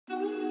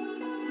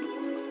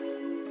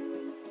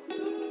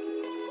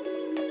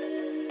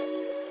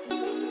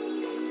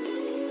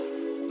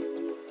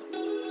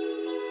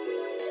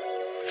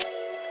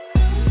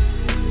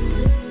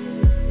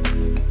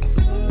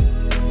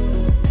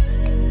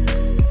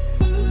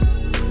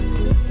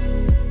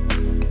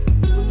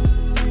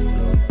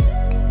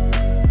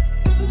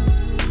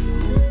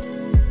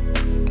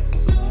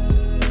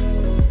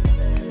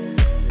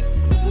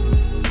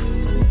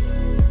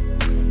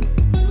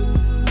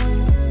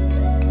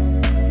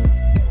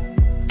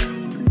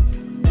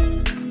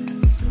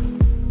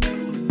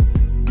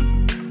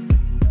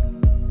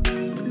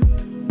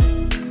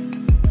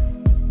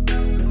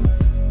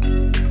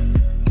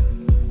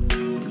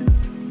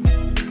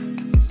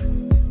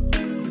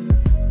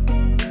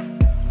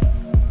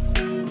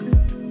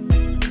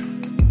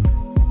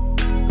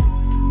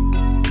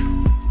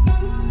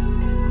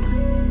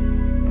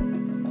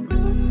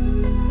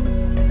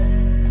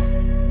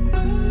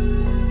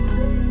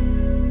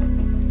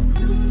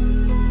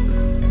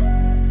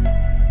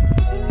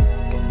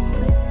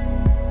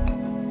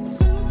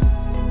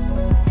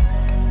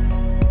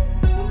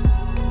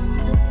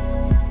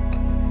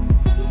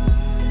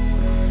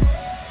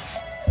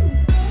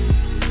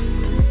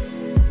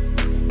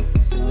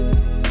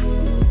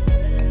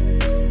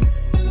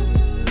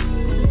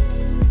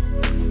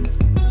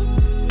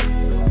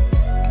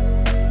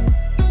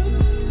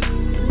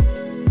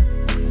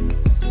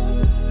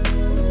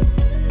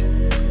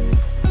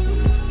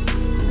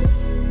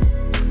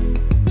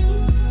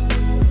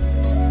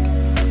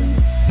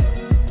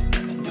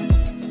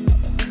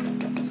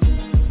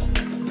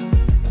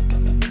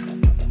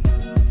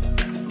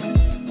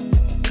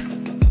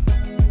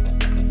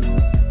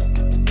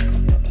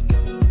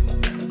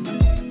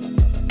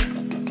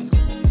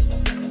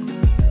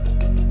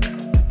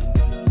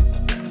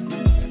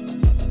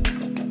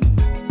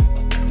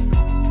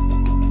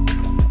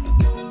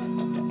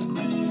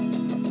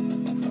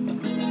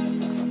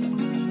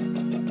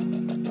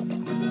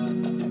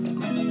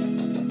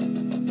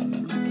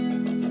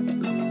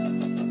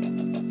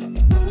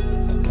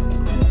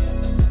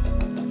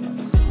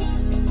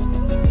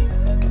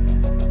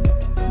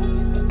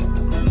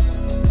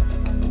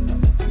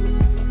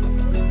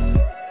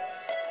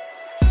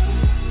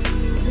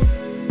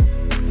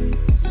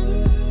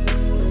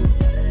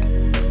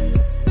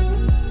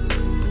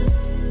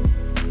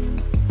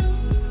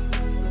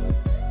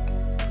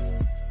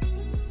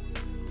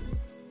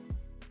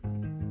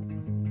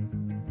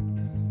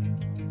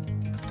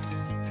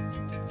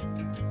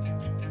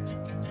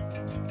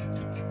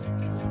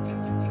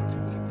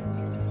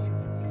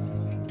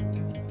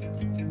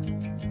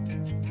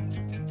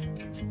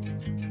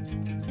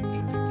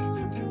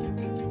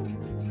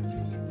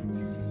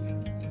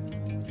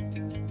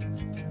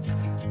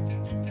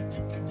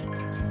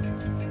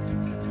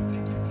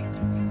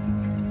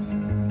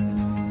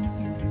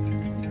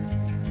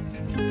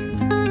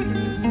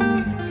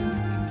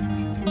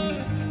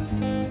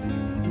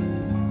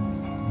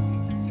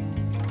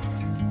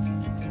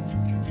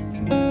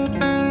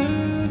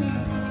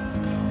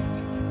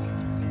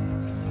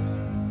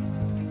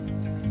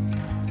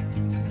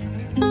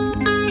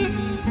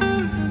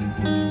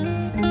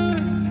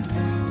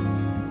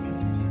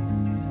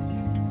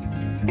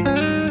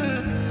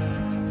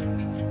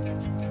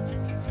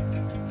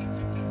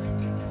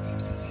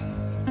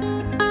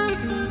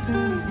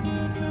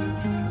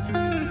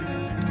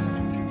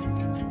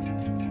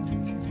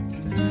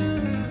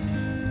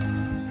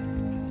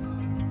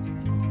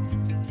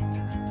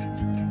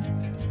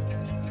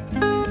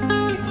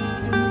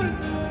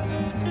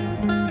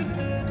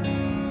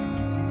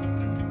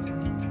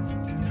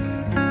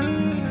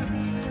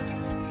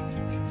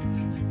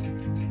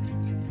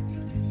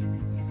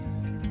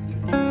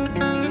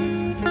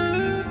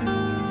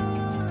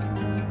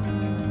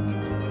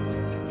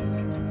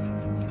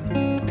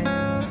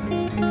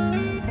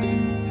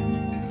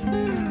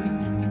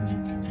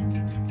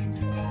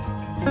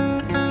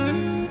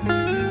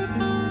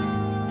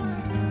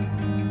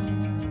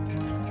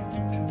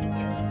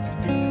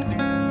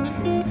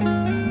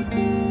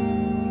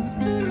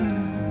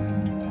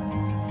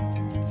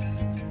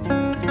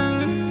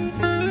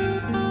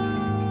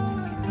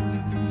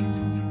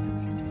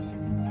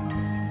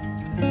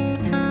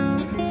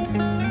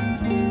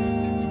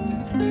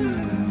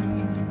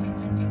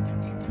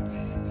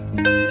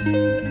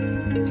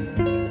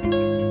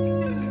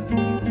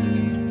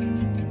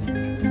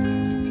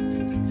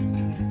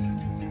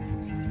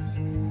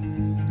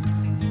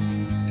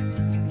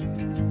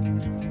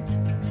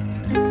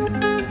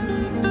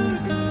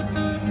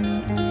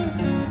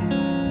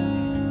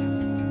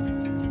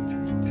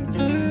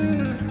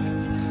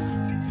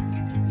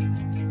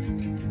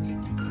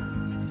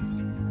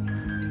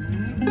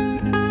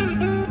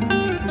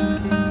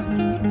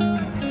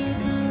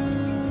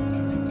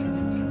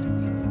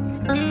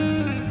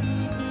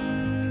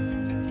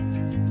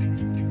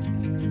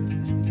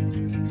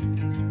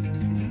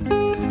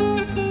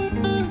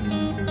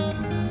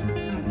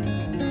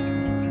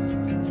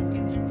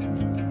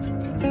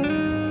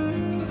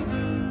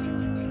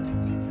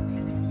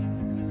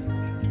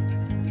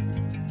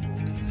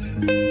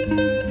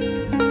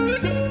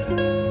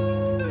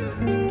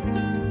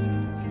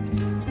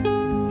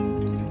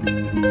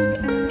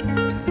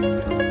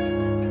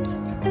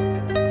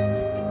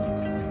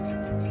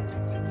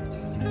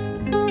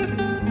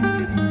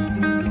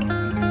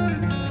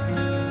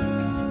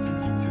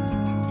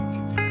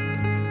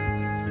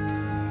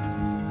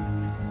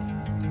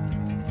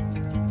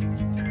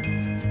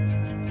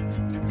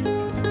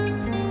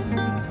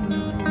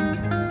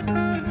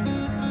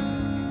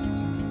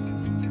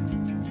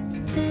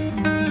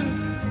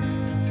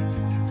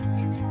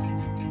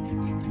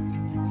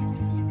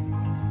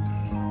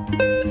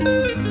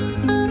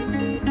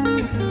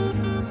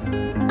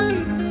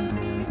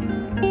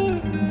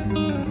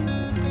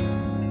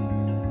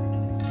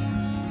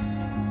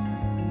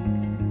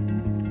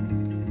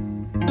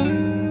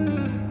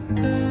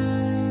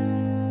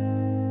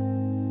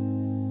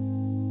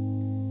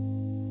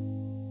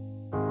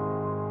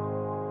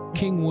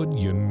Kingwood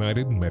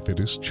United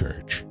Methodist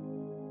Church.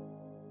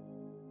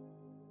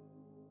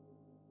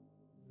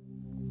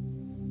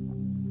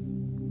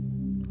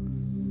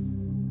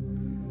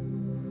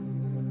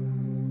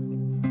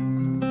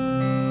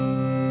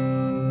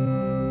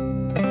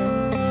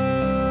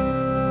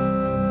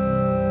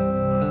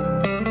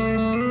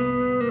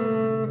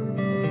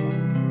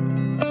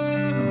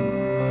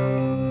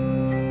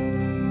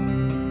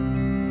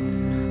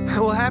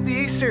 Well, happy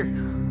Easter. He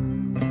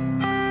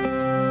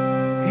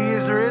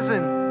is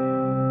risen.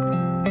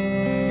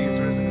 He is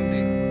risen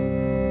indeed.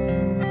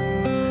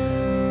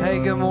 Hey,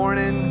 good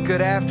morning,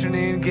 good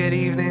afternoon, good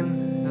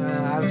evening.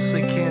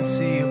 Obviously can't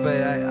see you,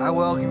 but I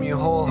welcome you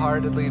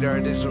wholeheartedly to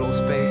our digital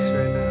space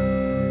right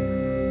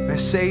now. Our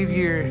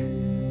Savior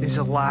is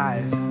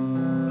alive.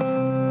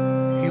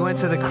 He went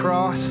to the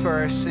cross for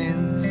our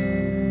sins.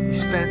 He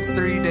spent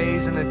 3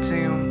 days in a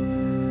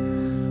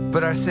tomb,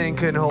 but our sin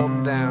couldn't hold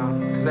him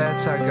down, because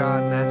that's our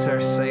God and that's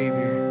our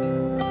Savior.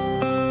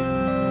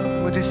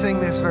 Would you sing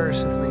this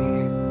verse with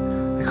me?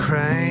 The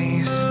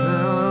Christ the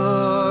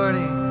Lord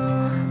is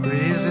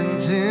risen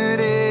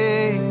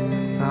today.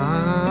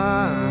 Hallelujah.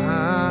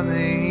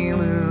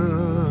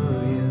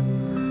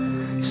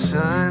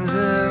 Sons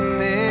of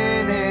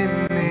men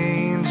and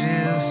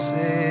angels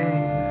say,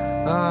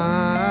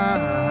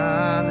 hallelujah.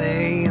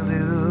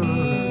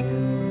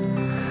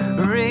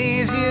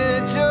 Raise your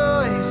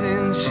joys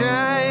and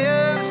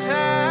triumphs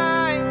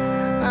high.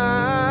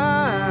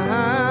 Hallelujah.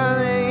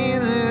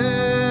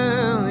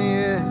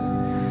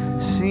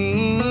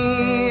 See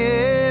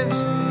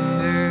heavens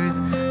and earth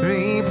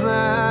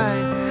reply.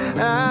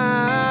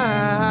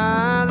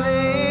 Hallelujah.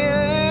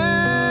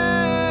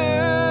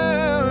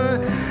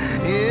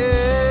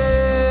 Yeah.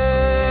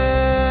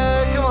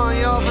 Come on,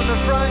 y'all, from the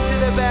front to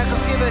the back.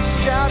 Let's give a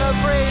shout of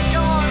praise.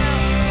 Come on now.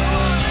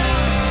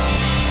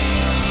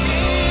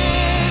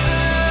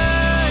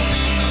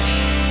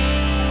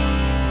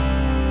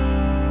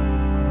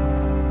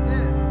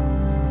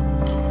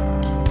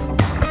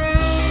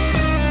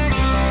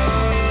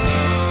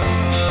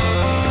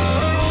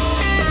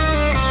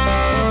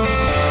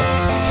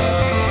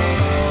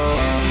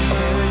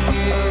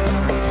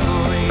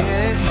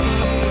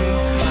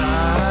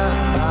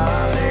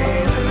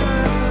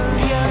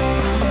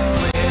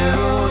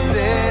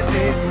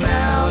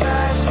 Now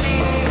thy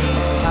sting.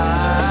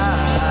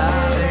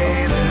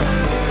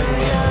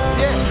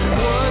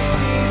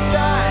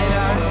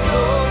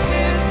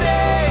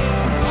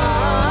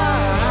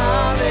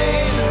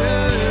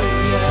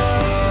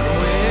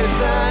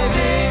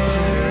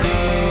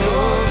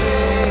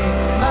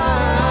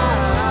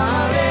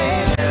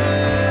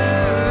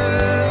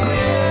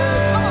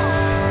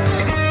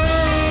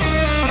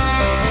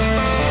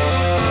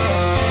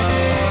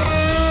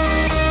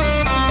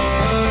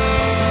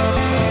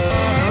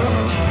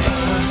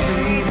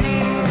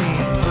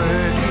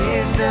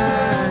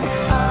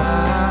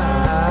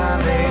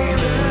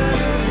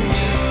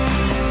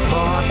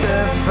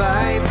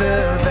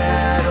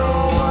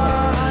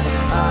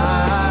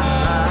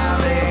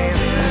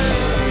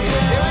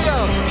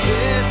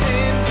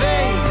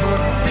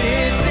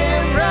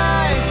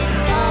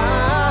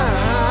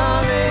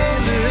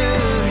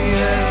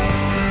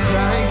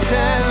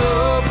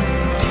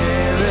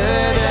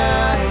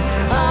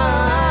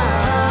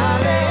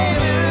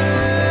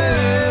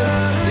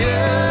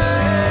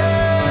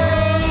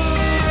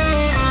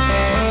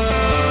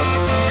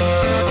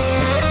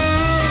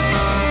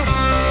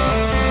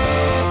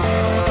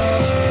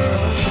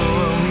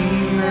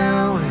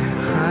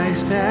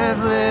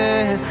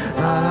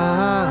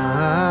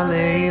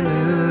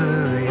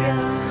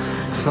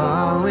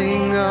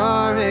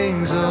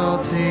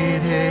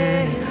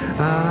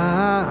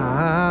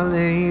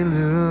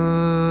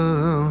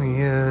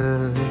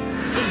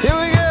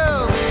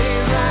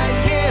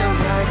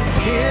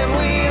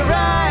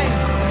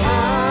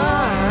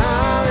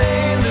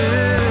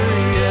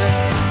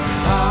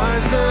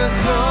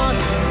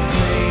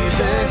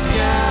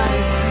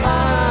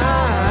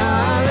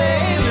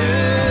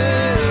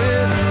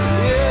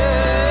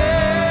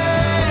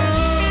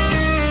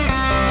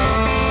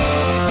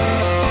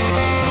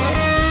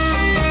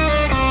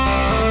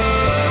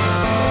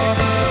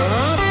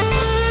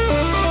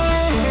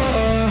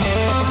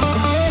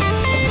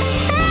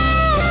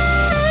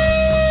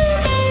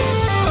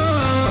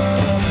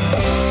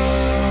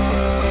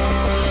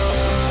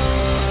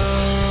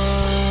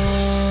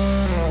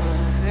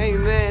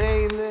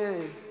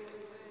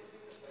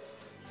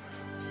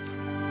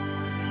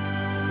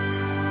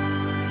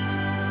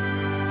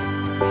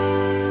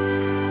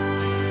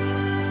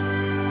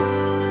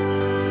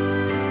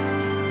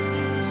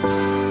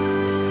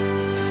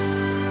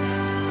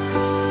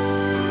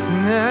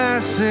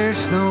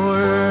 the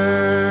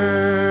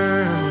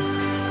world,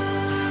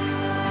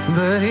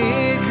 but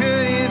it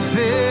couldn't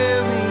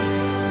fill me.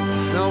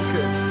 No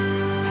could.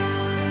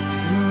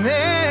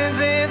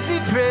 Man's empty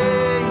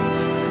praise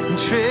and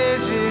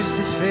treasures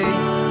that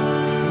fade,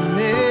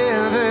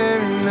 never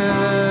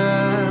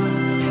enough.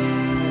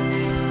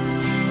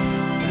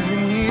 Then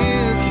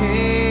you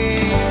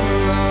came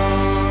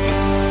along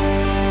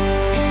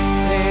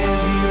and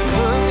you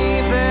put me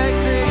back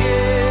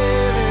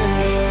together,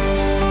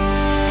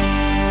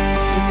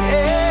 and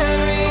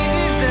every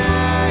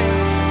desire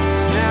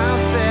is now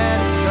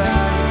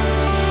satisfied.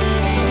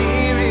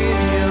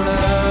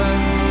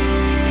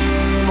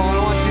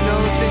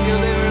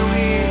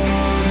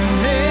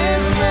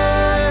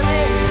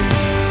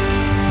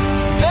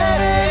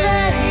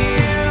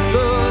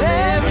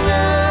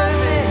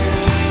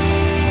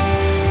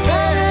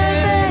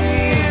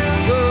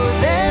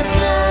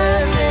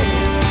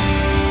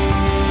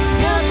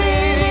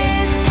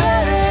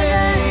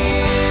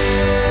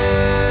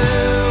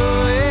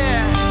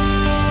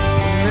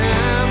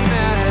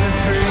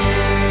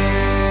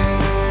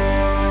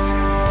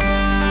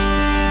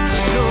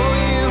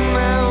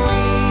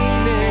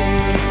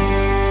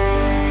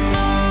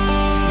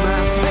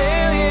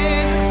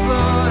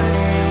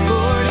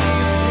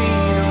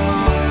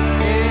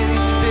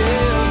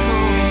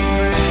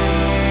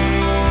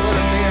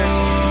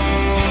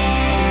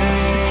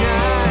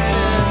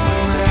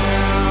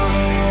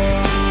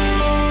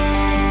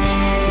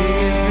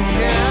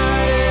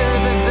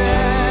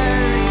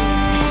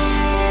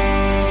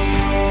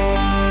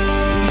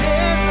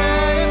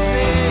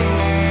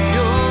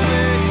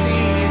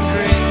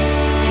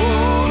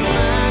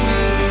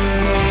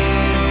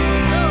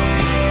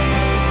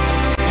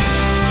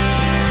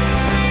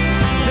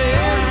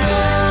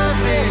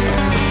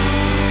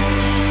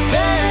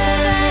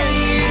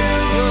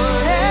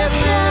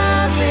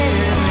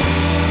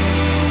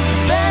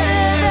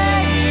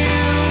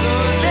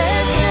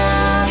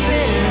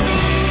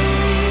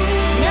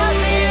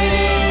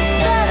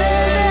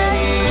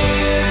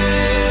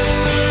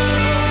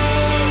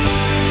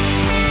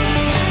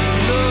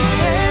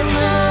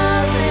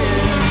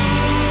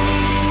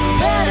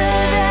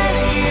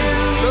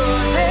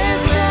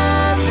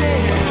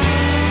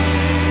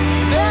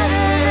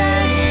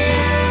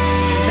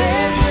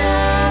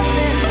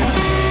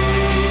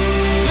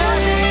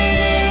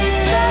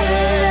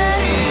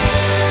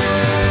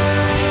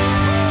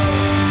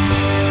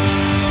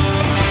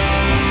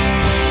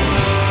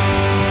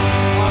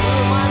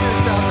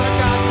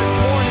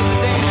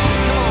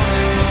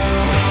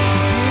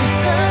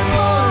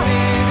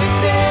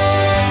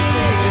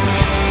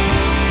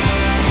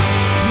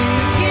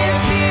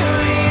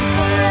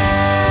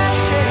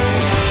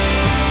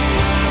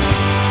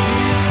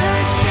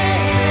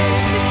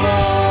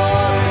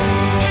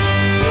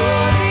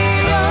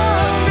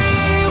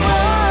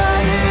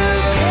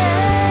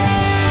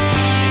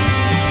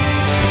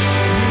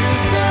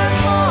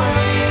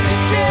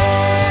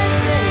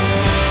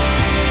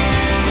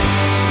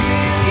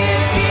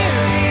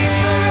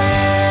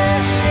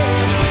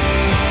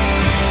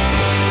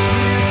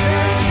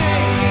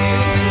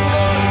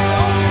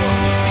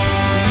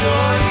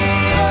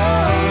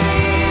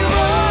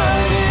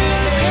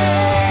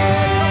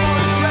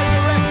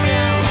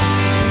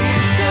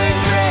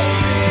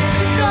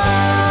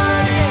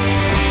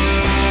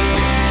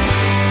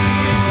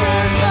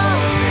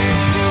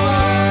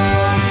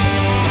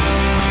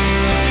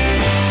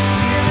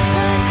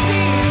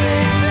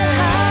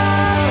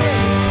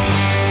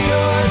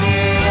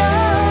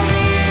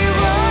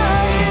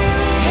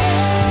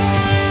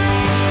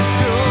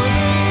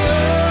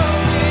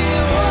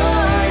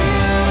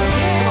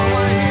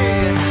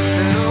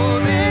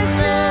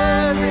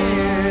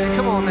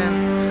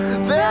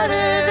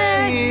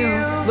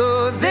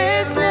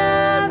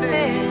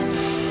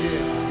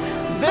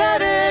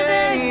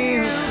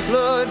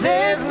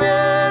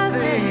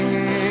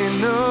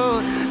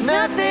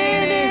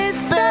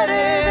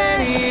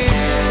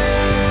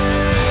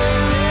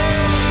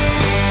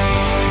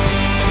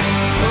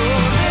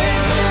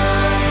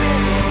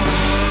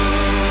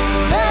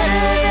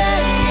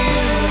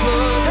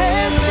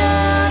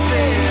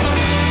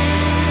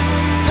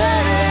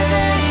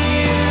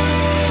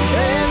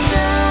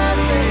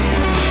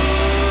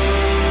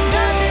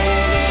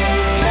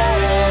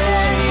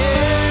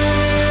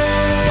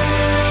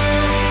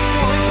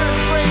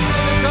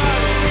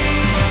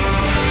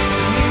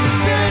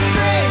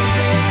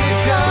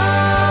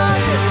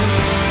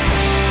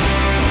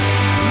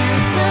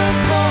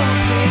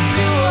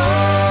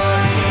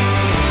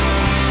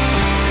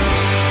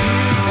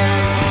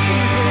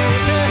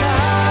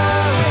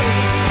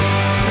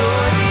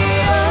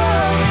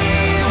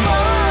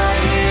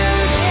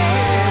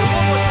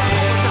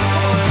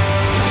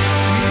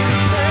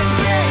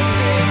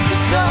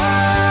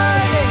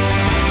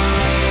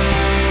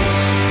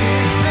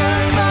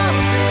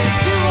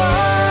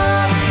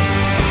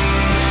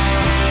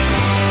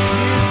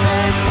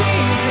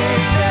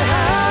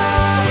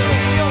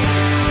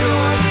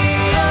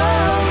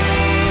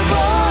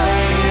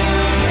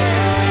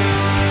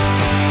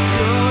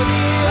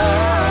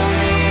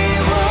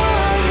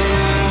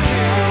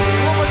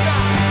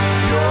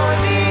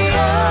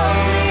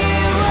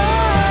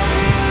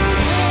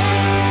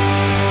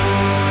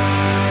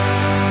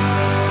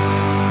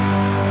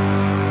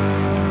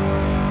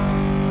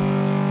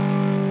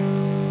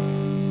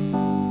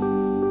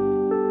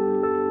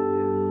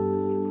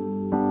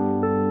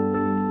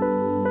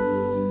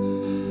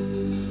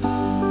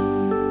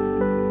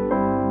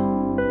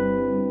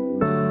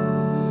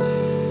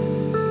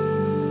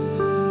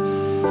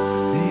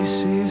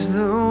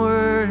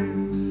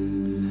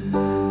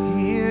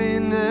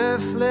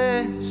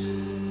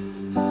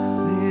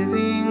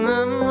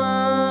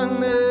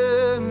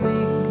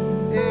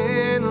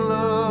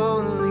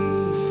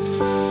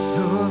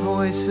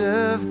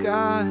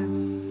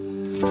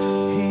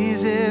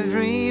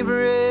 every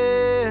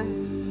breath,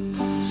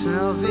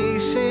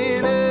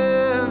 salvation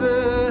of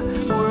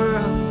the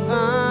world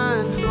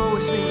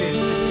unfolds. Sing this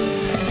together.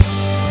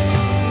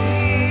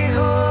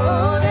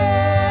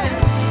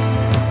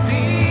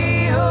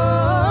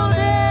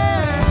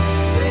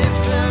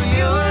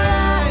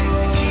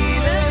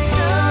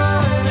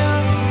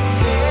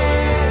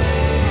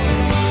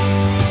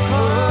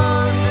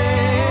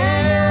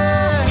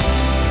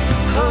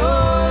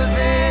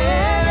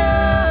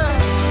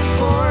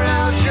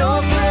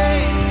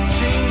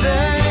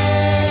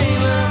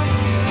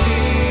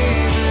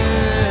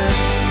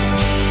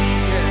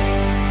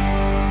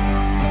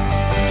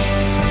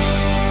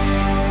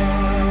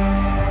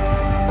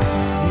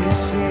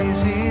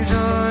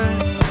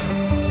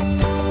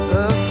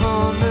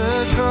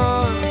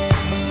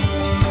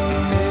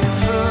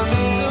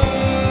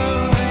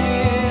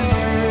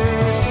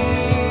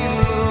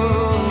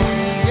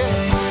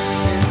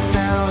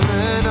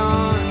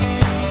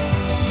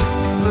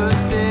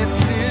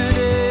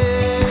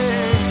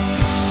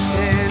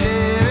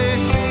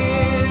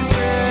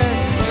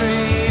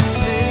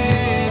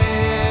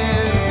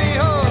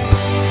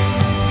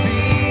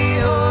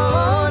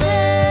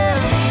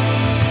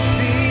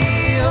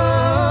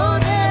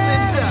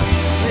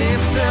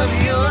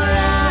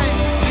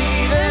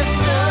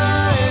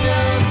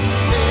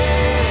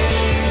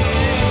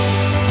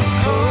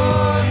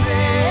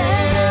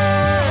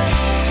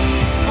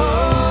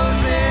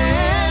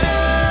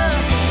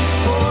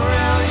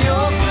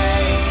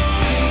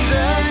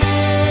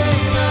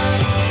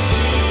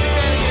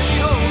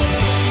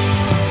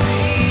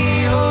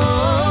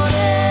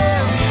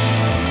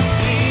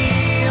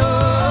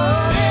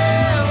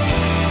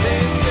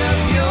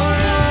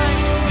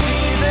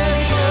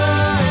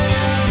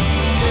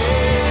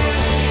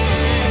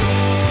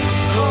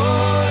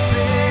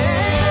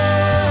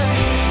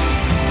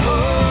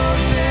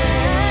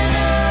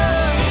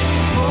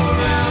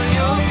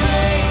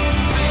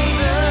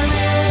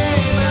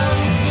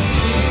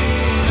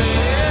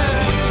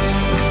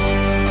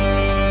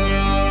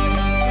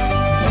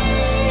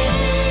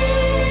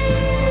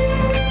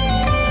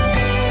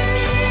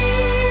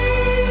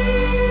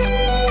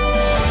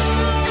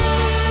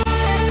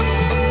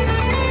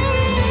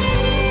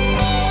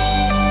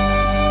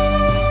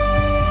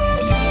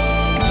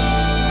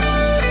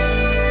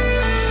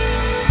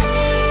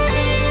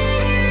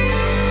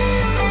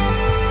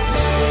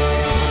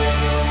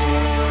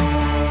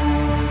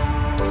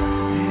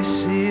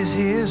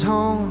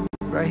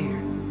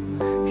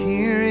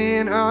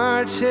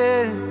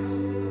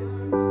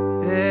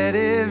 At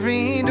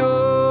every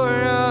door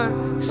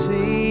our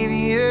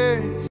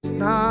Savior's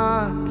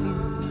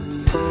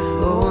knocking.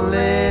 Oh,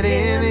 let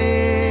Him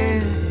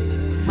in.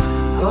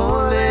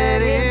 Oh,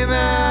 let Him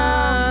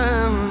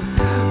out.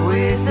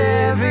 With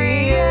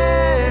every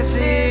yes,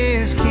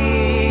 His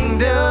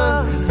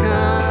kingdom's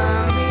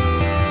coming.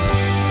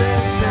 The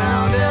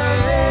sound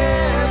of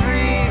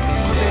every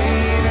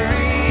saint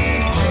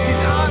rejoice.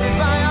 He's honored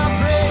by our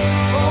praise.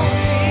 Oh,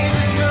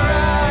 Jesus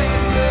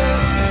Christ, the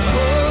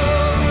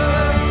hope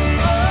of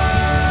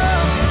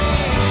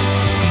glory.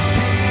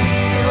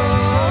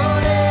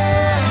 Behold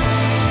Him,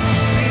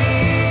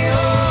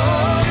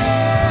 behold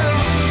Him.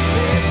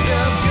 Lift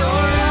up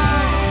your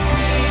eyes,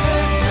 see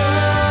the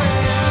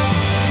Son of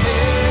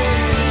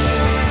Heaven.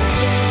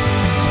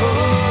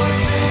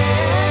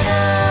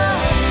 Hosanna,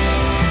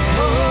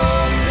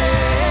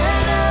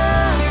 Hosanna.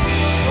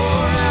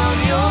 Pour out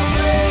your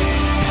praise,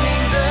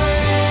 sing the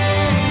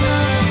name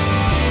of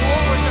Jesus.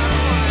 One more time,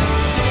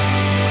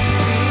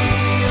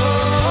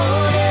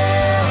 behold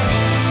Him,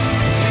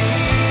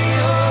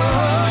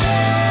 behold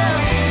Him.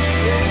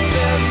 Lift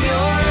up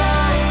your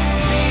eyes,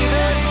 see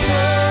the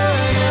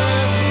Son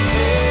of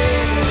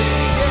Heaven.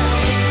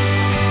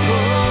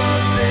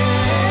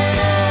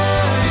 Hosanna,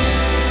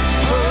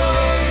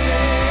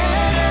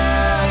 Hosanna.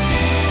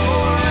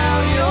 Pour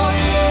out your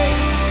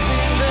praise,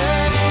 sing the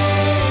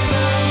name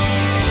of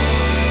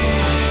Jesus.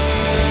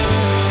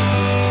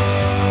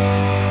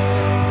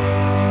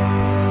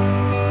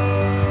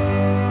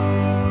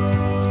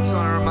 So I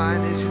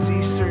remind us, it's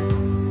Easter.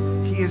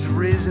 He is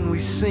risen. We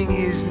sing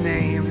His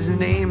name. His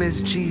name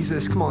is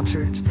Jesus. Come on,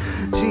 church.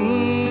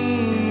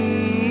 Jesus.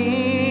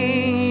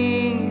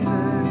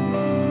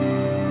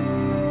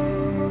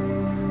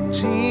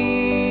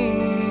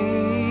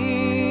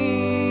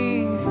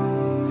 Jesus.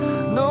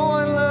 No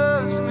one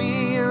loves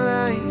me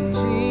like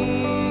Jesus.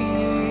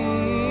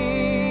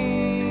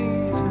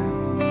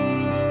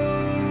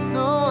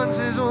 No one's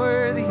as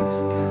worthy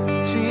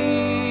as Jesus.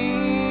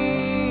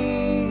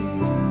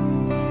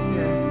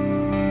 Yes.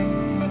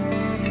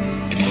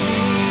 Jesus.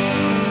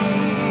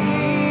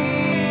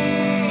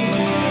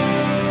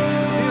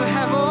 You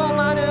have all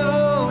my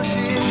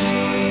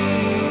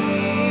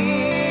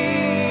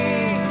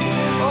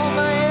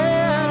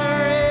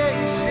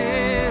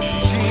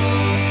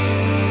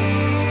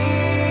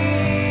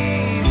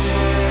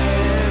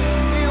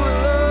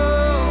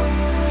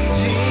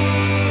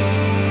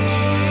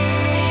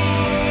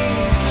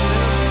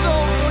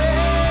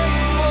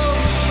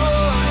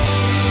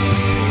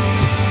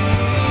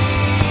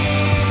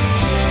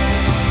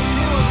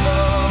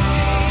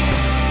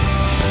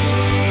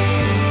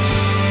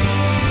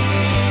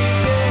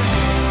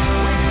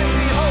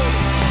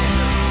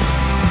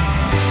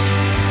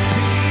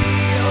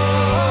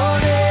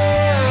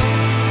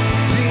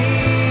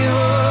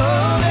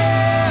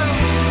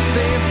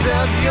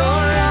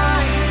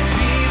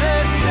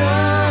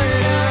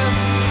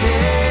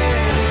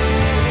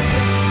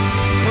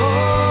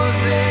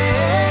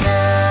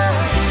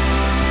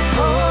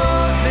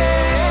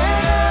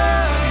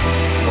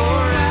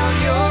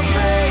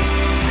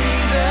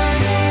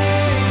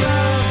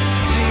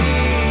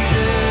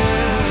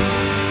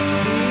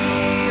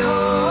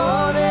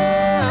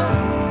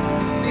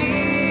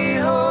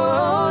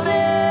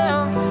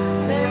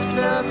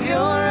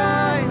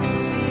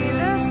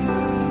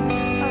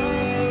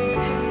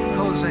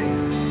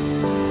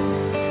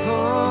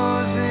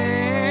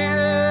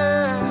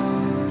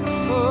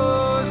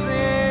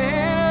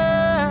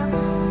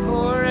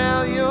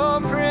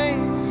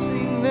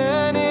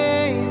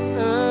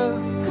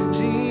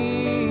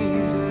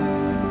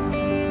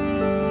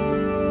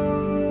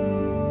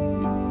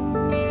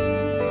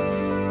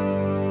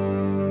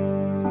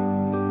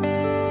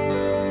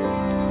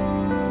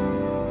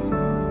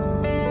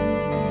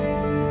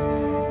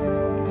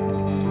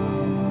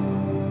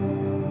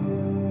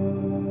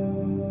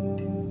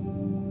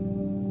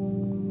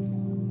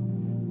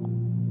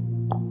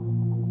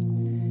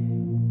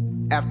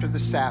After the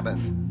Sabbath,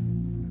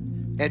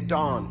 at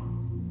dawn,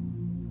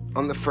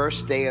 on the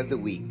first day of the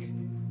week,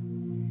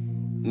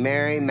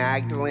 Mary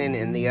Magdalene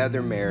and the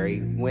other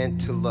Mary went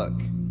to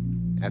look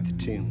at the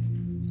tomb.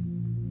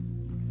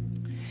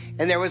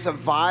 And there was a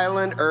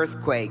violent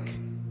earthquake,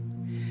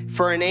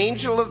 for an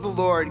angel of the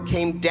Lord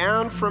came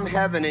down from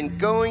heaven and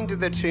going to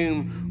the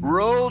tomb,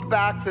 rolled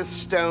back the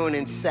stone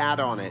and sat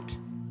on it.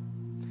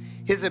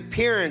 His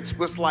appearance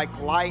was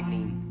like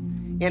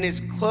lightning, and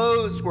his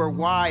clothes were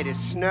white as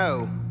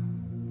snow.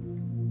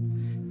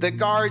 The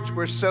guards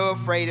were so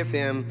afraid of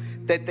him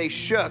that they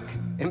shook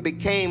and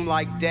became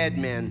like dead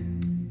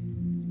men.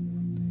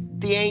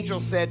 The angel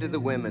said to the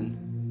women,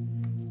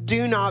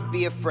 "Do not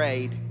be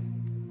afraid,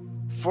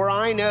 for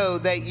I know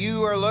that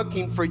you are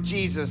looking for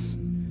Jesus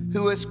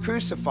who was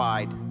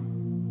crucified.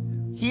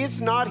 He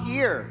is not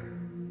here.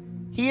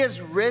 He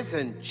has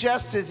risen,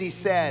 just as he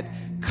said.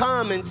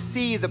 Come and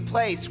see the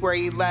place where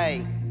he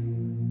lay.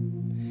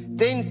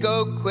 Then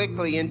go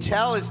quickly and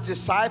tell his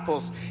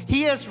disciples,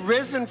 he has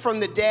risen from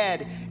the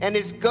dead and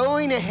is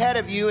going ahead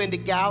of you into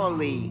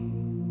Galilee.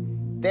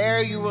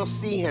 There you will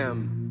see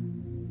him.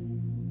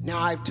 Now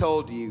I've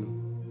told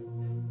you."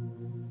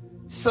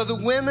 So the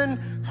women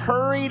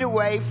hurried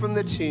away from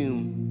the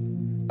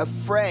tomb,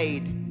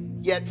 afraid,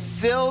 yet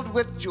filled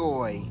with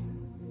joy,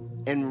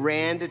 and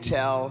ran to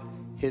tell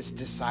his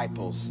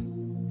disciples.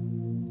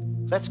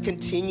 Let's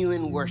continue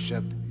in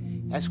worship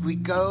as we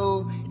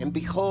go and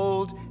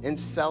behold and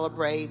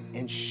celebrate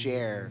and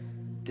share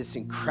this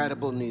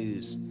incredible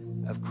news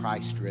of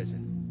Christ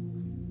risen.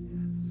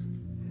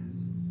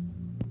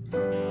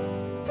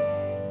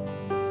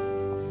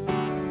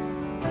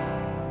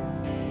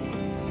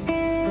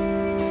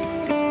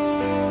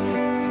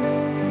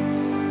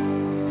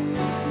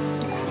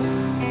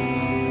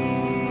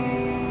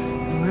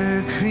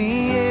 We're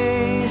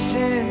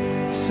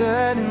creation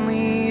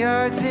suddenly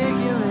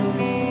articulate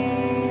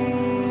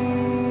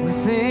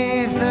with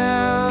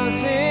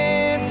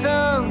 1,000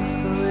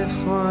 tongues to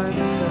lift one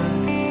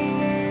cry.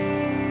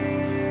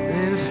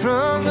 And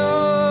from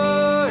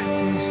north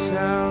to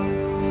south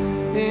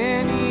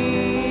and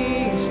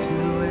east to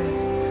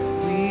west,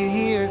 we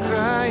hear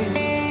Christ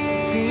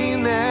be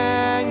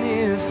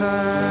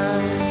magnified.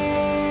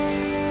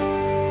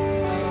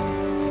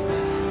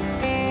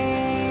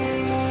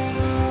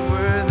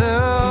 We're the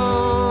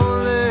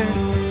whole earth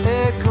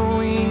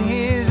echoing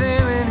his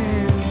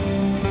eminence.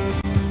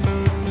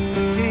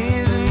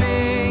 His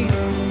name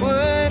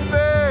would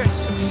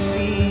burst from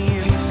sea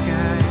and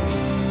sky.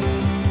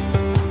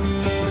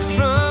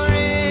 From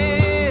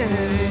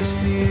rivers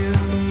to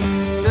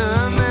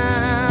the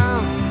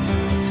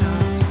mountain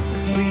tops,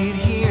 we'd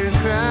hear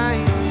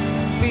Christ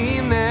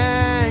be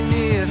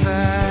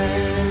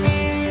magnified.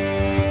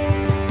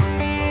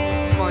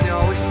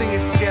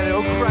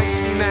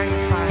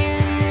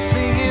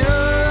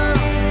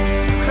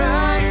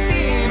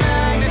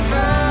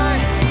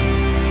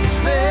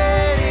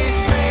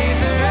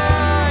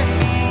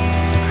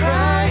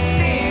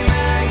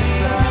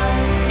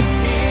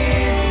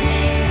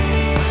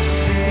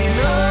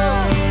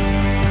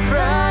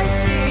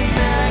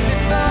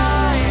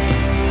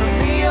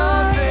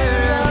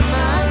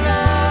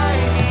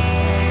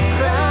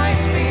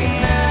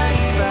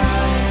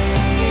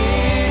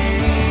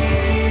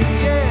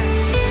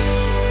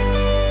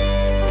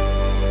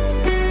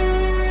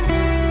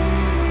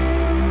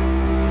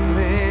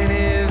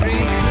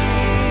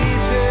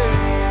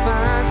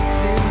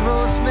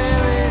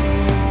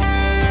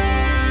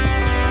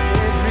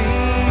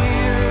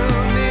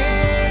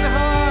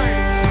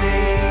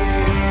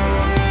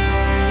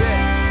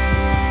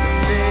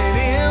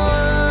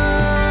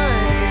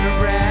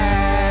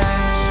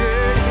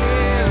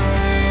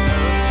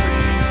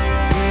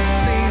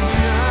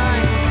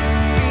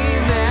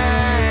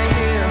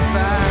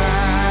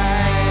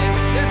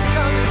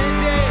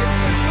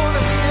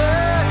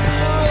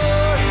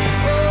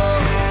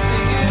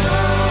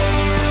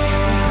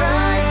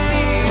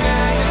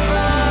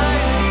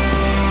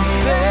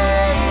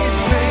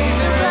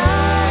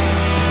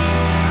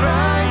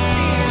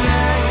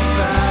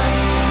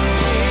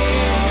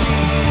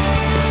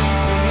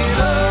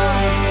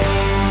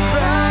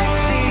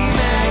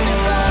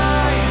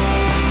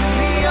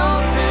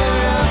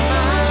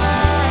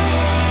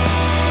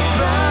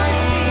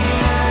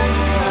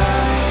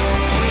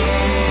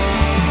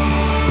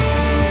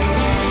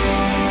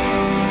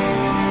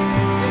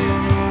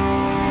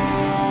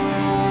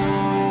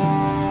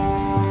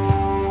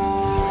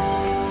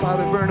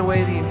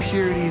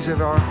 priorities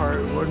of our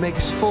heart, Lord. Make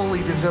us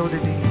fully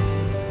devoted to you.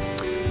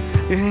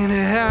 And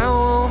I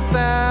won't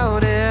bow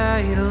to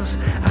idols.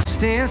 I'll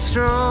stand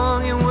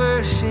strong and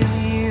worship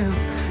you.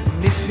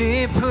 And if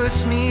it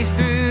puts me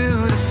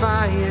through the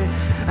fire,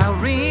 I'll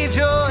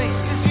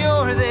rejoice 'cause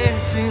you're there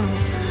too.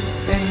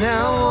 And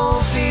I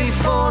won't be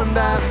formed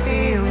by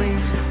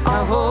feelings.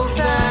 I'll hold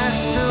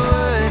fast to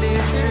what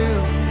is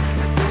true.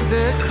 If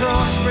the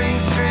cross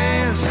brings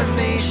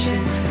transformation,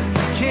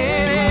 you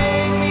can't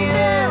hang me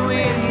there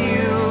with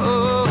you.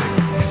 Oh,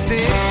 'cause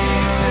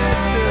death is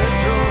just a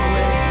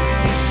doorway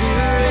into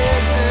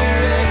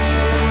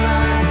resurrection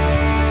life.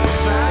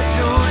 If I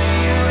join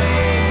you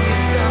in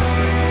your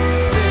sufferings,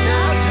 then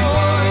I'll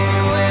join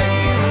you when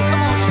you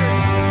come on, church.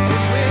 And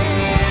when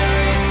you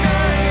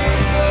return in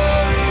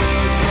glory,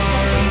 the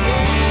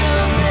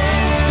angels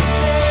and the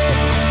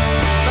saints,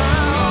 my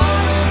heart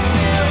will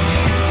still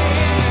be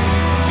singing.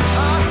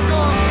 Our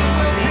song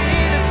will be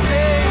the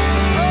same.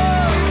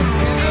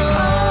 Oh, is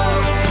oh,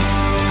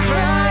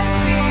 Christ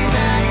be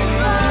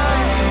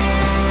magnified.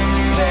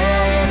 Just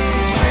let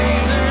His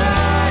praise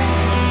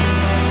arise.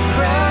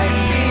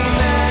 Christ be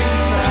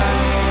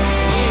magnified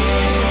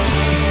in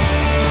me.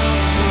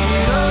 Sing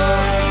it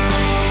all.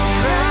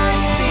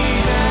 Christ be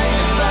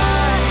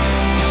magnified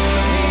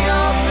from the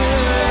altar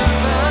of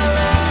my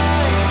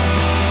life.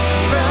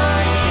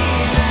 Christ be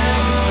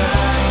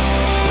magnified.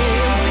 Yeah,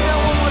 we'll sing that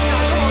one more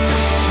time. Come on,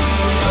 church.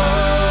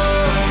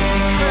 Oh,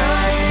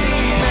 Christ be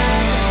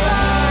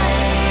magnified.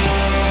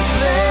 Just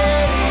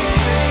let His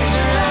praise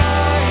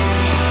arise.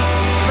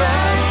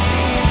 Christ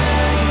be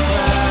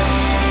magnified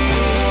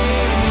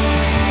in me.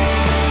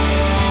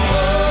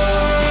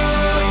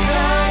 Oh,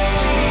 Christ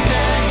be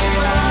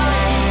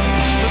magnified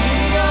from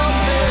the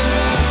altar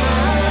of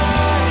my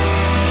life.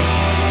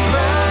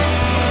 Christ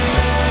be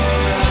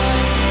magnified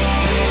in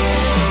me.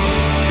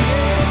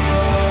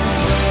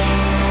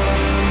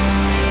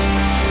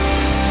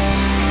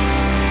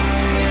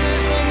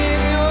 Jesus, we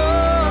give you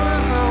all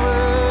of our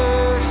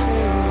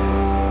worship.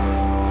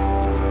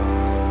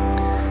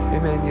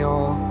 Amen,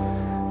 y'all.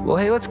 Well,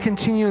 hey, let's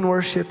continue in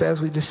worship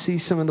as we just see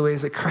some of the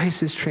ways that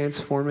Christ is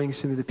transforming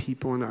some of the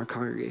people in our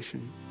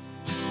congregation.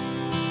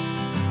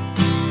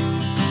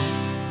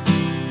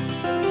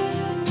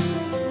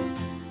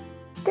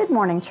 Good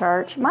morning,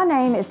 church. My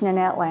name is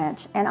Nanette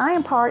Lynch, and I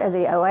am part of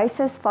the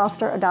Oasis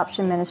Foster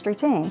Adoption Ministry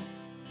team.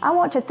 I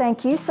want to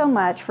thank you so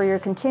much for your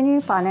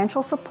continued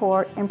financial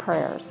support and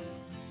prayers.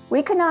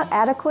 We could not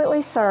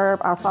adequately serve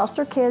our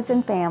foster kids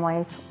and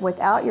families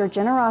without your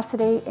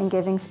generosity and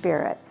giving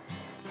spirit.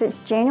 Since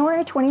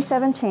January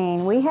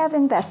 2017, we have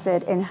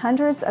invested in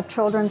hundreds of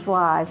children's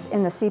lives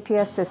in the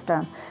CPS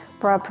system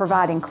by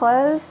providing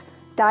clothes,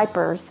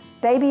 diapers,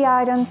 baby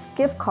items,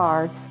 gift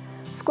cards,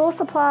 school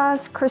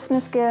supplies,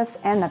 Christmas gifts,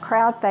 and the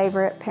crowd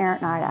favorite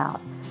Parent Night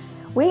Out.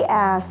 We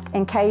ask,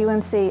 and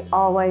KUMC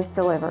always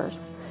delivers.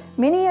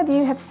 Many of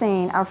you have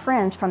seen our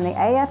friends from the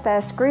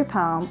AFS group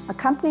home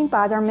accompanied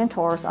by their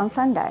mentors on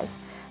Sundays.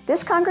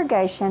 This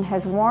congregation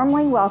has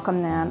warmly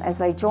welcomed them as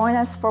they join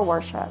us for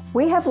worship.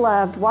 We have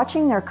loved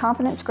watching their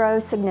confidence grow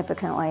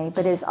significantly,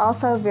 but it is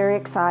also very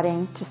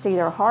exciting to see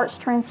their hearts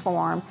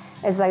transform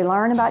as they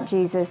learn about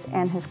Jesus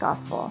and His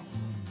gospel.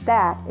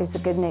 That is the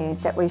good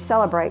news that we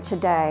celebrate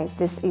today,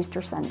 this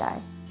Easter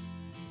Sunday.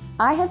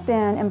 I have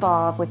been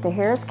involved with the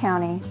Harris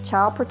County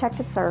Child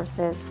Protective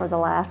Services for the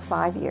last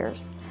 5 years.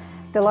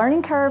 The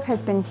learning curve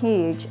has been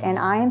huge, and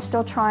I am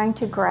still trying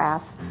to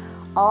grasp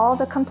all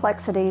the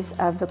complexities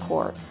of the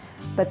courts.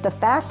 But the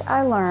fact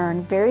I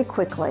learned very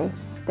quickly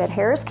that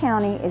Harris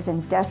County is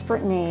in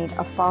desperate need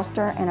of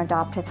foster and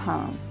adoptive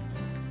homes.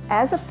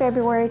 As of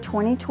February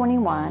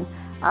 2021,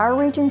 our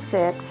Region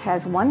 6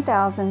 has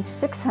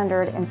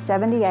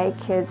 1,678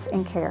 kids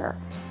in care.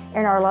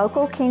 In our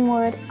local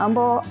Kingwood,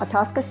 Humble,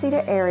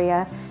 Atascocita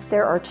area,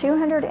 there are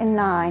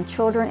 209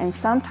 children in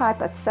some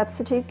type of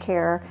substitute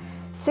care,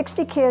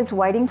 60 kids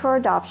waiting for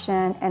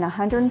adoption, and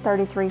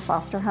 133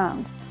 foster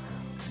homes.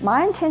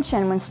 My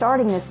intention when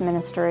starting this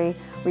ministry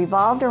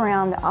revolved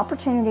around the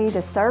opportunity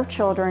to serve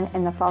children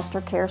in the foster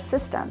care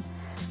system,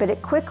 but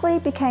it quickly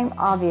became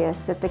obvious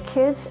that the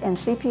kids in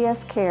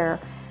CPS care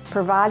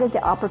provided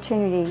the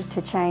opportunity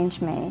to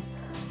change me.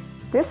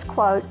 This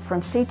quote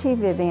from C.T.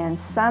 Vivian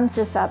sums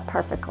this up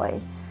perfectly.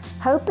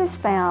 Hope is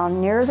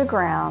found near the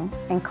ground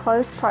in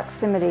close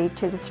proximity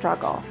to the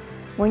struggle.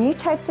 When you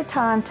take the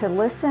time to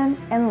listen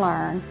and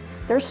learn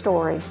their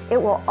stories,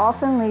 it will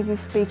often leave you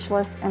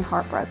speechless and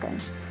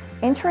heartbroken.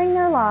 Entering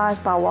their lives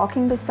by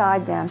walking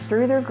beside them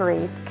through their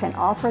grief can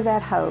offer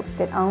that hope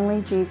that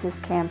only Jesus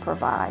can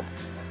provide.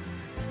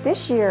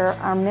 This year,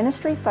 our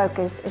ministry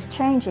focus is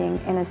changing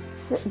in a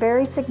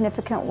very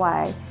significant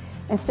way.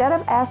 Instead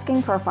of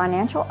asking for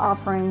financial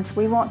offerings,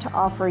 we want to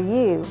offer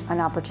you an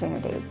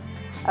opportunity.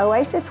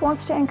 Oasis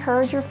wants to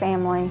encourage your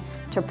family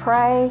to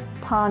pray,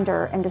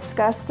 ponder, and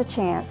discuss the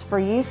chance for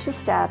you to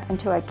step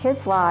into a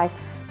kid's life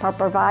by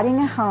providing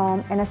a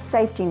home and a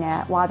safety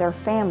net while their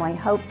family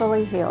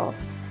hopefully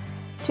heals.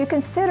 To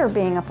consider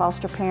being a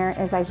foster parent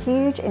is a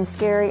huge and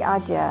scary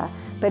idea,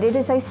 but it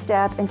is a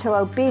step into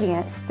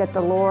obedience that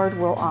the Lord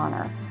will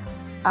honor.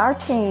 Our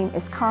team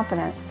is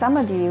confident some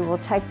of you will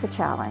take the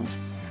challenge.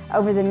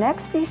 Over the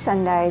next few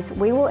Sundays,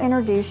 we will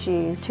introduce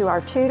you to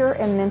our tutor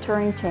and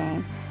mentoring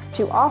team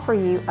to offer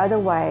you other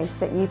ways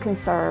that you can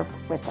serve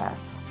with us.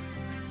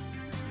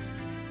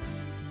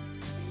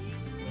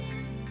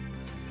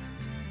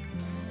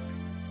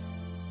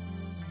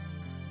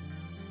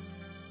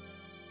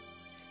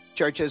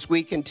 Church, as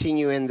we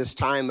continue in this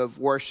time of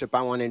worship,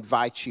 I want to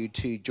invite you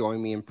to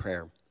join me in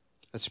prayer.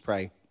 Let's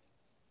pray.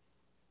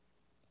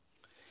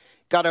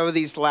 God, over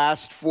these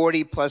last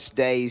 40 plus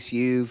days,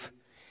 you've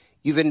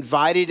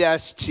invited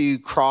us to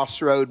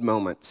crossroad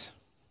moments.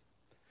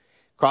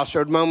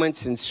 Crossroad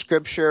moments in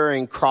Scripture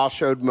and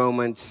crossroad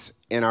moments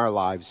in our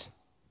lives.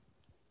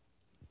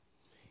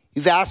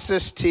 You've asked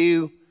us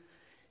to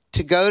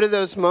go to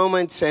those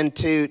moments and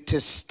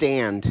to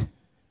stand,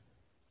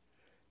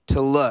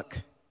 to look.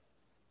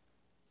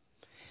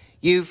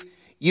 You've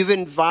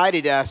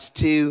invited us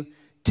to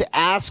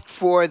ask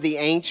for the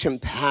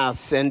ancient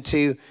paths and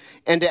to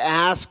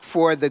ask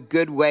for the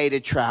good way to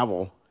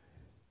travel.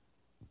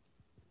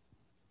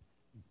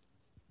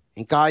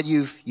 And God,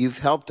 you've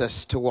helped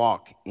us to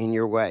walk in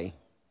your way.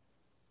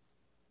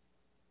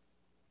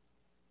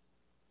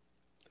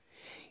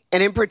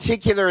 And in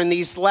particular, in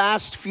these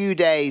last few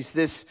days,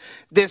 this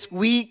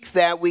week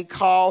that we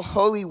call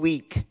Holy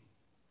Week,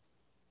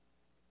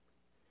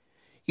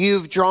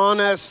 you've drawn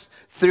us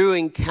through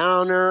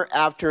encounter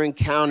after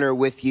encounter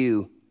with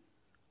you.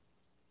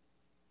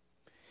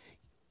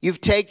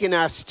 You've taken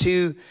us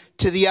to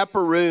the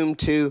upper room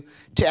to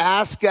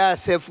ask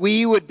us if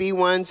we would be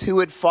ones who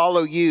would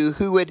follow you,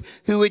 who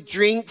would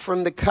drink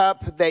from the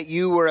cup that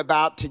you were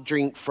about to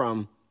drink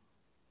from.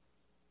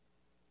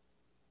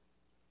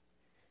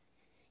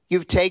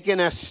 You've taken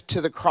us to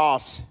the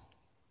cross.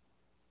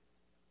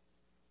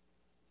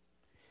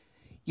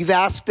 You've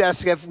asked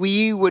us if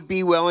we would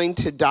be willing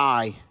to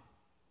die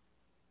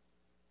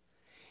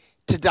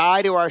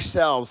to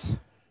ourselves.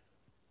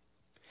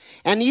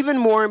 And even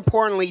more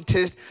importantly,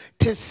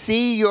 to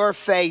see your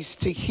face,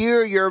 to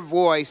hear your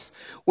voice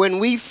when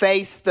we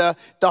face the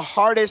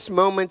hardest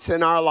moments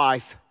in our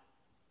life.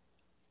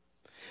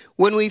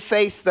 When we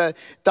face the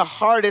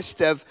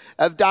hardest of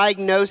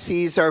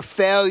diagnoses or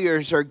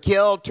failures or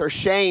guilt or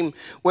shame.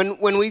 When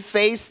we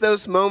face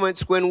those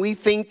moments when we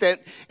think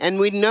that, and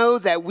we know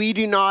that we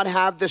do not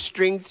have the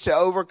strength to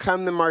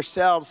overcome them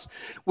ourselves.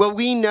 Well,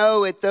 we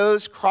know at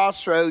those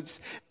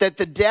crossroads that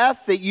the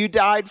death that you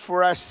died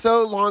for us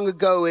so long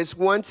ago is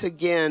once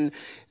again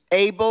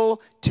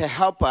able to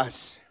help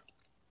us,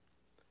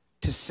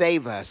 to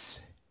save us,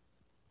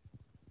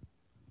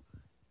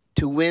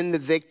 to win the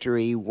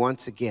victory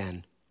once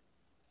again.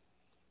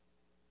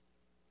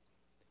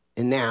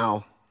 And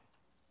now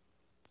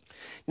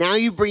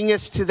you bring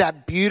us to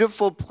that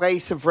beautiful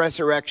place of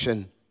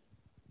resurrection.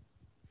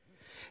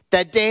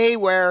 That day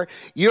where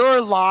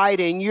your light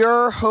and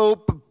your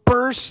hope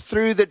burst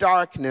through the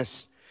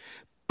darkness,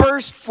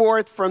 burst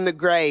forth from the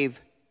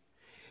grave,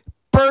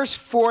 burst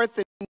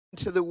forth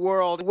into the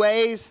world in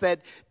ways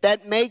that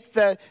make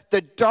the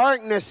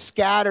darkness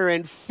scatter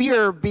and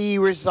fear be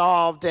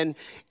resolved and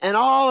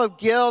all of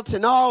guilt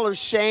and all of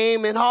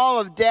shame and all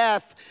of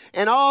death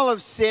and all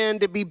of sin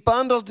to be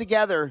bundled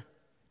together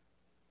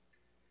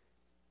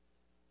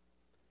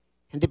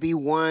and to be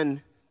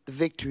won the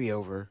victory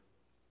over.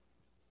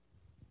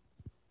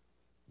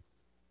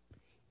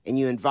 And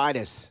you invite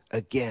us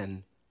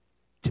again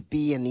to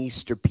be an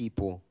Easter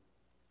people,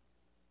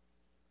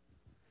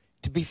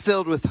 to be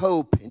filled with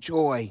hope and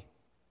joy,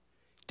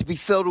 to be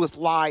filled with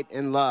light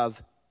and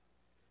love,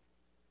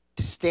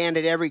 to stand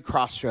at every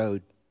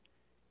crossroad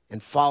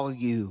and follow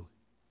you,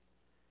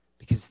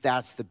 because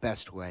that's the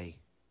best way.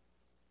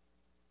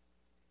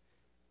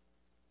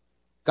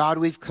 God,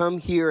 we've come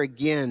here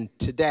again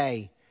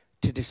today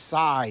to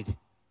decide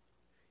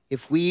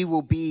if we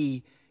will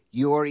be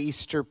your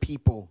Easter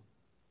people.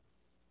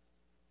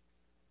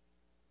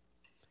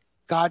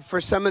 God, for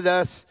some of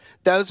us,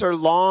 those are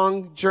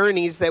long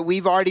journeys that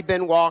we've already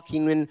been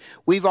walking, and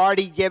we've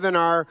already given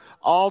our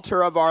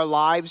altar of our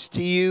lives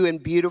to you in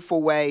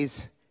beautiful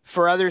ways.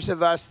 For others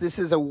of us, this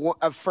is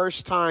a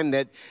first time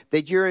that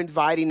you're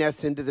inviting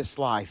us into this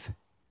life.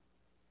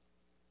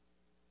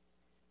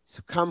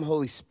 So come,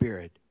 Holy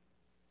Spirit,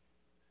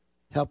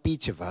 help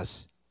each of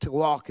us to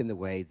walk in the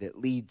way that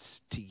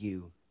leads to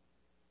you.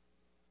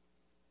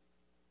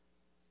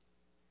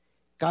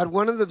 God,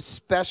 one of the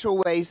special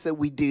ways that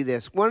we do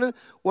this, one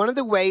of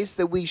the ways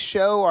that we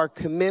show our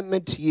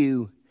commitment to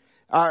you,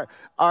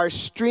 our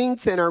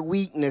strength and our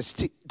weakness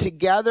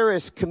together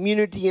as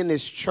community and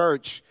as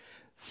church,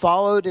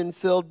 followed and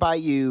filled by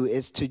you,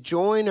 is to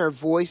join our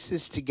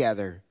voices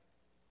together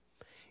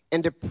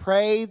and to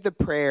pray the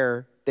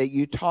prayer that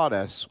you taught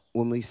us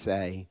when we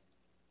say,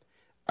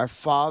 Our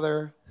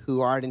Father who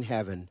art in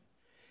heaven,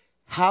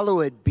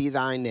 hallowed be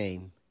thy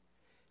name.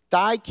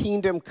 Thy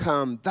kingdom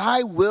come,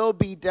 thy will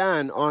be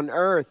done on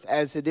earth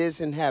as it is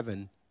in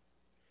heaven.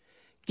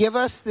 Give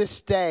us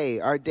this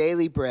day our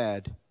daily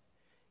bread,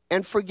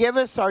 and forgive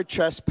us our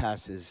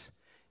trespasses,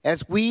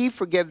 as we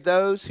forgive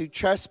those who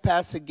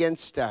trespass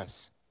against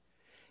us.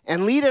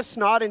 And lead us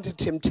not into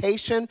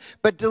temptation,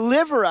 but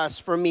deliver us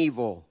from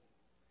evil.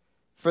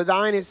 For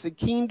thine is the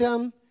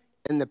kingdom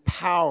and the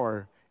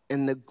power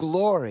and the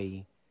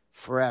glory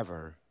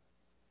forever.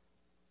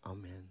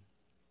 Amen.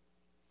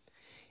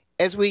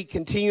 As we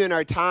continue in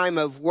our time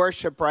of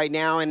worship right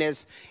now, and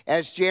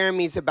as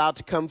Jeremy's about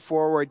to come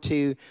forward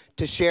to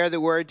share the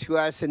word to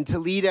us and to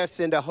lead us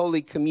into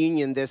Holy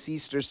Communion this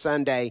Easter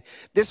Sunday,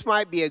 this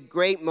might be a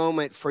great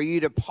moment for you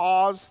to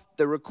pause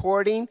the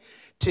recording,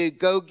 to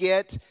go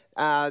get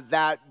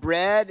that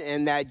bread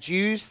and that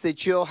juice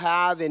that you'll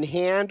have in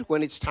hand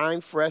when it's time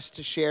for us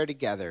to share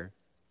together.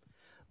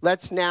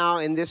 Let's now,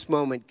 in this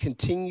moment,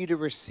 continue to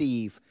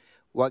receive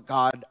what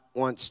God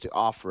wants to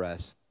offer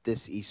us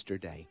this Easter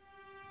day.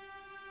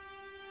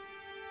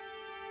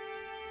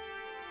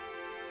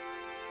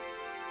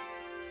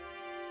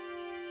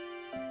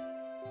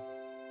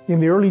 In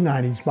the early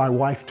 90s, my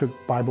wife took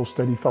Bible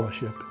study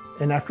fellowship,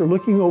 and after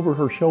looking over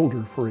her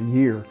shoulder for a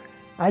year,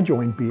 I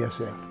joined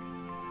BSF.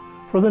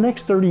 For the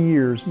next 30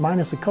 years,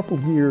 minus a couple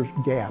years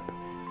gap,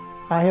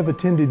 I have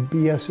attended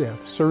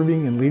BSF,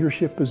 serving in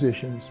leadership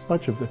positions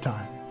much of the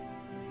time.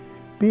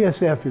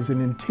 BSF is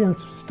an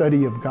intense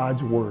study of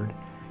God's Word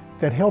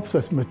that helps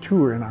us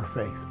mature in our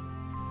faith.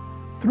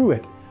 Through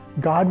it,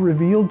 God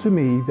revealed to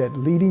me that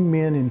leading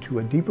men into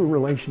a deeper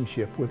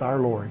relationship with our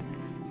Lord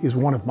is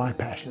one of my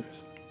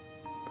passions.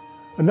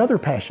 Another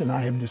passion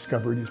I have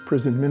discovered is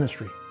prison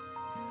ministry.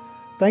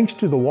 Thanks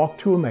to the walk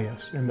to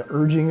Emmaus and the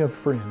urging of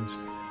friends,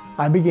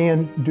 I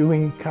began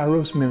doing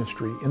Kairos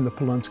ministry in the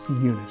Polunsky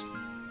unit.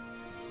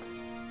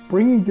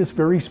 Bringing this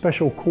very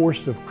special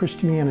course of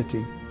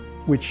Christianity,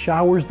 which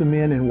showers the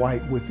men in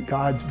white with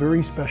God's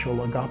very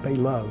special agape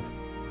love,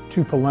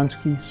 to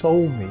Polunsky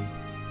sold me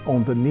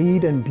on the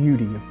need and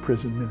beauty of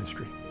prison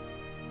ministry.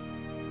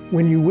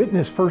 When you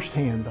witness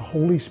firsthand the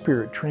Holy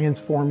Spirit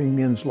transforming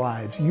men's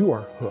lives, you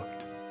are hooked.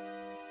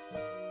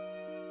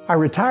 I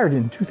retired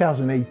in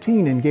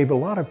 2018 and gave a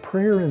lot of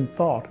prayer and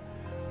thought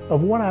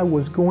of what I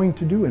was going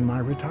to do in my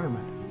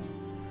retirement.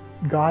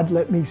 God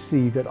let me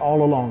see that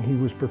all along He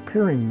was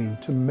preparing me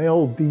to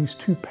meld these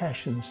two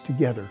passions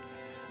together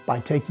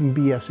by taking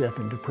BSF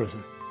into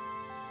prison.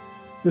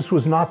 This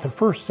was not the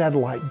first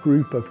satellite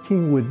group of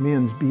Kingwood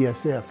men's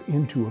BSF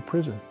into a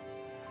prison.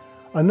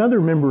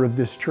 Another member of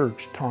this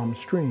church, Tom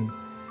Stream,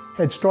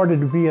 had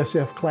started a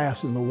BSF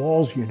class in the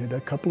Walls unit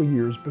a couple of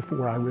years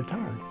before I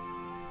retired.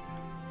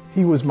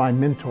 He was my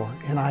mentor,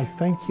 and I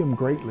thank him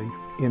greatly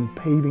in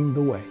paving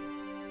the way.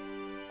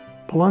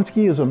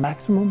 Polunsky is a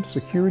maximum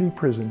security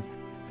prison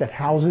that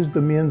houses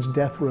the men's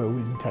death row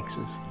in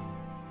Texas.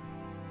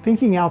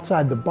 Thinking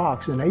outside the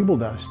box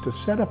enabled us to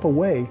set up a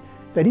way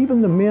that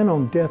even the men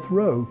on death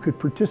row could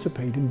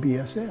participate in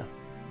BSF.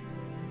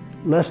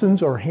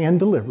 Lessons are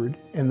hand-delivered,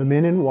 and the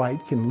men in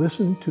white can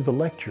listen to the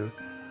lecture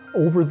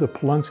over the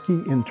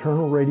Polunsky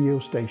internal radio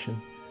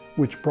station,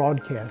 which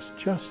broadcasts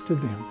just to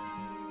them.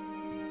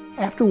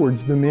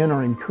 Afterwards, the men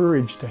are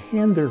encouraged to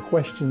hand their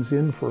questions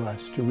in for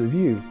us to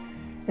review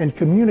and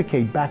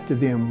communicate back to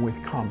them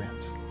with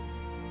comments.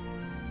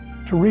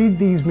 To read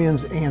these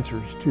men's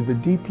answers to the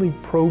deeply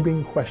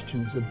probing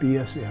questions of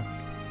BSF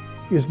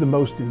is the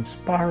most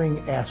inspiring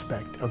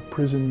aspect of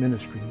prison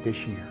ministry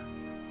this year.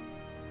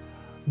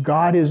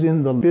 God is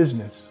in the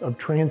business of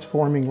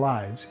transforming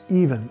lives,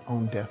 even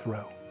on death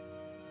row.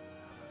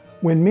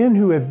 When men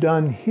who have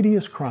done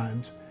hideous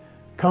crimes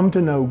come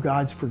to know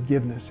God's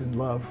forgiveness and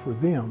love for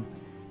them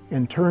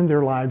and turn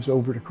their lives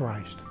over to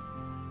Christ,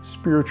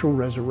 spiritual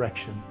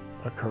resurrection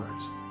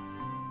occurs.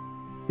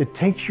 It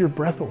takes your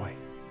breath away.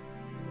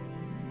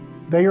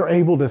 They are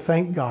able to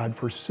thank God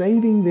for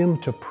saving them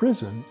to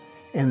prison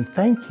and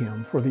thank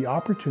Him for the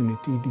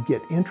opportunity to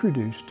get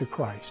introduced to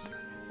Christ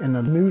and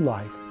a new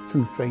life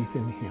through faith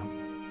in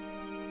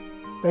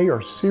Him. They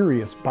are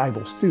serious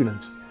Bible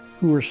students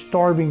who are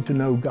starving to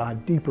know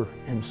God deeper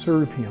and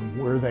serve Him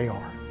where they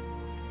are.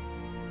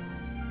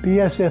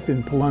 BSF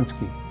in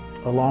Polunsky,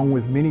 along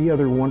with many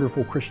other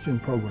wonderful Christian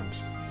programs,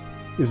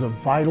 is a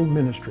vital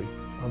ministry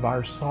of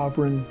our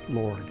sovereign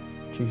Lord,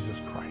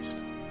 Jesus Christ.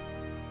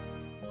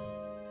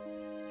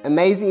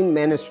 Amazing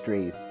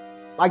ministries,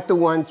 like the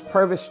ones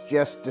Purvis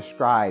just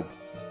described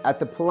at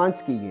the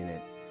Polunsky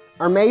unit,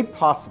 are made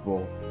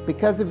possible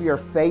because of your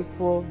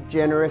faithful,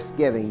 generous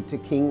giving to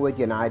Kingwood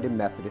United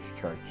Methodist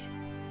Church.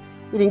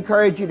 We'd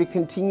encourage you to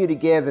continue to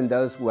give in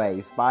those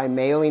ways by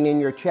mailing in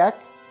your check,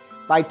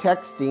 by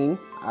texting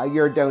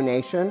your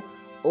donation,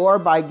 or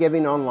by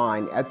giving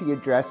online at the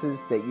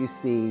addresses that you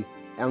see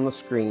on the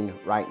screen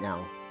right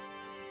now.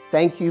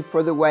 Thank you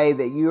for the way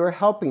that you are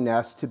helping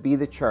us to be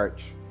the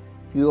church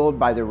fueled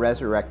by the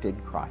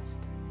resurrected Christ.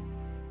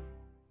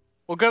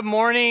 Well, good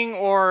morning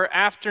or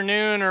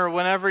afternoon or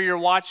whenever you're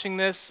watching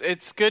this.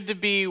 It's good to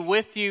be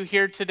with you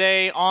here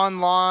today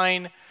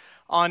online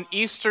on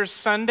Easter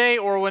Sunday,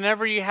 or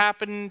whenever you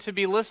happen to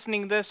be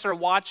listening to this or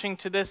watching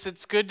to this.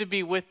 It's good to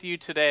be with you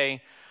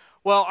today.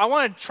 Well, I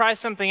want to try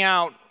something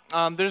out.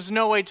 There's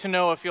no way to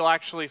know if you'll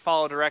actually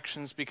follow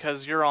directions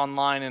because you're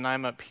online and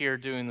I'm up here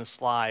doing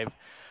this live.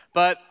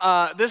 But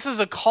this is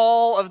a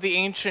call of the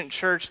ancient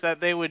church that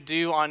they would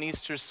do on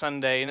Easter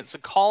Sunday, and it's a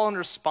call and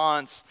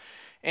response.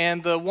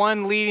 And the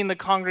one leading the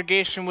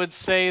congregation would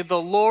say,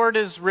 "The Lord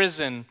is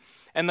risen."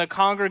 And the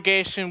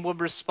congregation would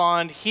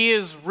respond, "He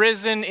is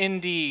risen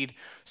indeed."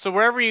 So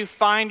wherever you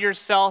find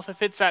yourself,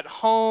 if it's at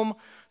home,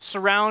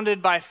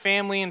 surrounded by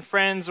family and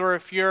friends, or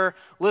if you're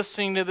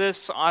listening to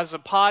this as a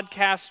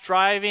podcast,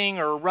 driving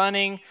or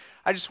running,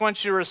 I just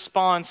want you to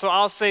respond. So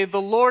I'll say,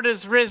 "The Lord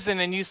is risen,"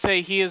 and you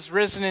say, "He is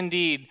risen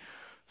indeed."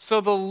 So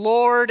the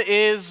Lord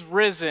is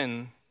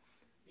risen.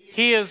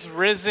 He is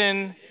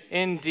risen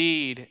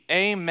indeed.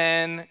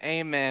 Amen,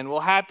 amen.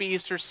 Well, happy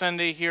Easter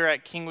Sunday here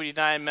at Kingwood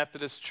United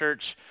Methodist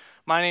Church.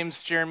 My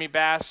name's Jeremy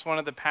Bass, one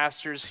of the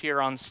pastors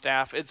here on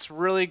staff. It's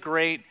really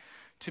great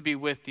to be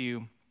with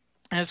you.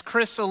 As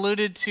Chris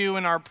alluded to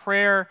in our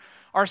prayer,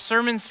 our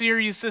sermon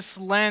series this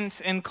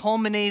Lent and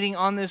culminating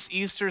on this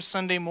Easter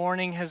Sunday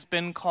morning has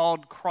been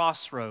called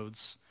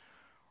Crossroads,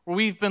 where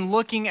we've been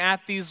looking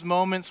at these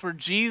moments where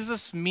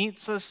Jesus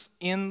meets us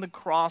in the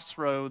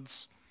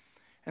crossroads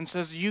and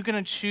says, "Are you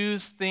going to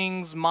choose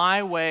things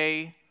my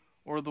way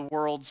or the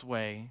world's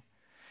way?"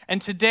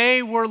 And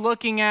today we're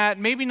looking at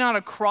maybe not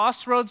a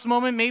crossroads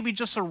moment, maybe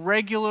just a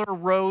regular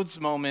roads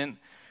moment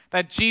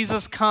that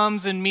Jesus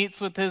comes and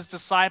meets with his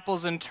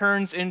disciples and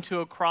turns into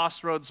a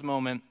crossroads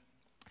moment.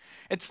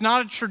 It's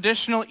not a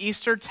traditional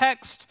Easter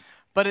text,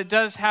 but it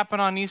does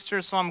happen on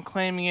Easter, so I'm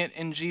claiming it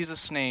in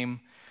Jesus'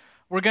 name.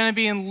 We're going to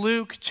be in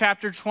Luke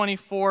chapter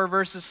 24,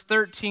 verses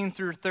 13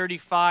 through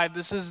 35.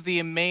 This is the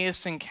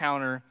Emmaus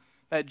encounter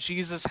that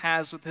Jesus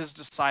has with his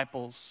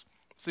disciples.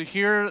 So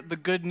hear the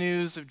good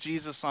news of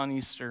Jesus on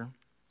Easter.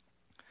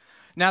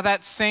 Now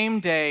that same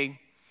day,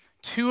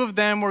 2 of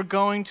them were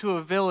going to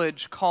a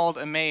village called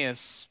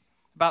Emmaus,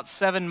 about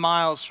 7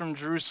 miles from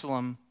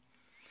Jerusalem.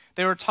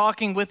 They were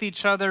talking with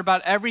each other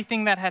about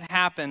everything that had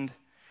happened.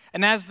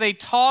 And as they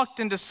talked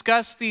and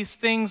discussed these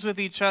things with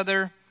each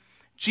other,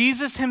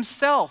 Jesus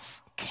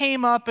himself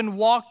came up and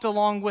walked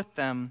along with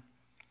them.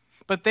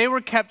 But they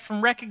were kept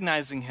from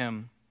recognizing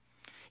him.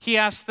 He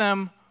asked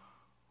them,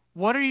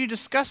 "What are you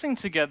discussing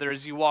together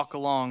as you walk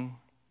along?"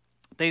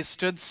 They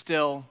stood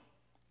still,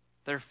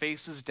 their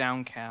faces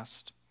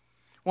downcast.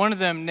 One of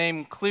them,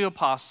 named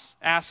Cleopas,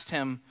 asked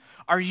him,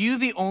 "Are you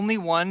the only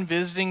one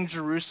visiting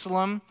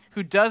Jerusalem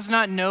who does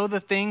not know the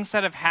things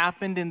that have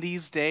happened in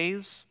these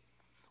days?"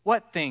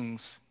 "What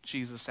things?"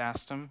 Jesus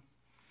asked him.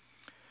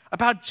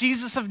 "About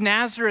Jesus of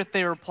Nazareth,"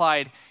 they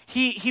replied.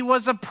 He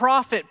was a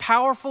prophet,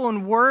 powerful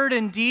in word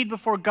and deed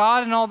before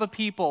God and all the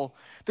people.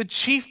 The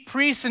chief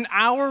priests and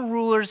our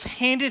rulers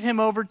handed him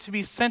over to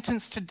be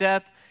sentenced to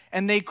death,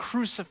 and they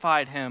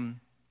crucified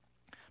him.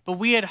 But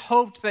we had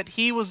hoped that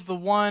he was the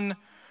one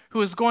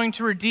who is going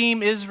to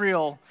redeem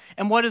Israel.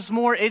 And what is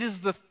more, it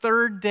is the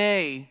 3rd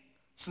day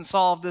since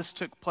all of this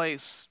took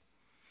place.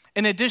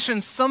 In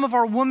addition, some of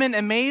our women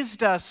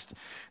amazed us.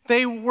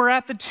 They were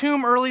at the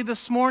tomb early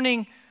this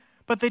morning,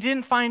 but they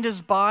didn't find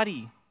his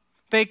body.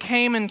 They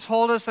came and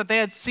told us that they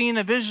had seen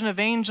a vision of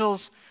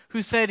angels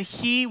who said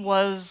he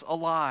was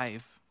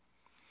alive.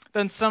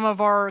 Then some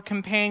of our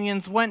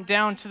companions went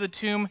down to the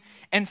tomb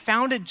and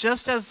found it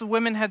just as the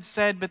women had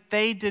said, but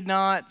they did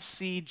not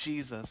see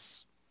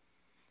Jesus.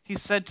 He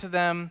said to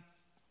them,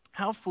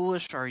 "How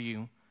foolish are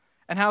you,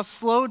 and how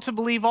slow to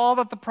believe all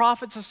that the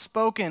prophets have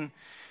spoken.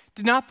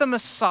 Did not the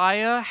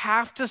Messiah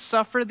have to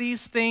suffer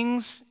these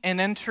things and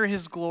enter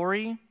his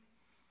glory?"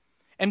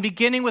 And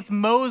beginning with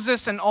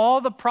Moses and all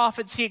the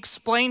prophets, he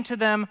explained to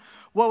them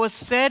what was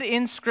said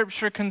in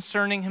Scripture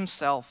concerning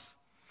himself.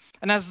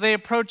 And as they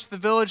approached the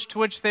village to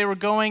which they were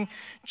going,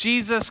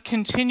 Jesus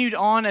continued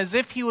on as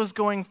if he was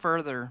going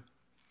further.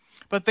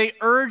 But they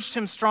urged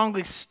him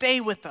strongly, "Stay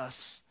with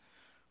us,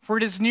 for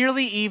it is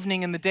nearly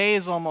evening and the day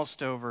is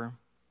almost over."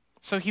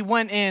 So he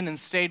went in and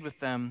stayed with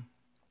them.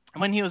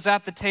 And when he was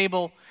at the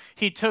table,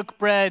 he took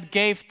bread,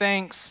 gave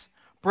thanks,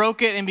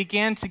 broke it, and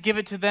began to give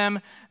it to them.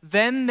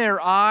 Then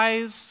their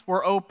eyes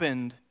were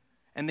opened,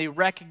 and they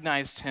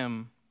recognized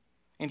him,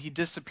 and he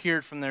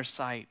disappeared from their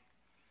sight.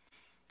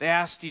 They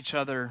asked each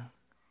other,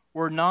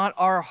 "Were not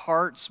our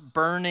hearts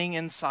burning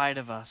inside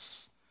of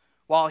us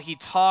while he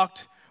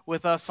talked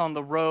with us on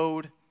the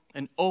road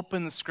and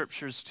opened the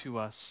Scriptures to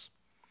us?"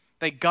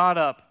 They got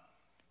up,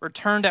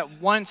 returned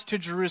at once to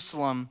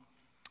Jerusalem.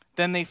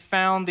 Then they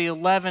found the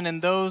 11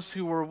 and those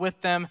who were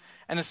with them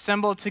and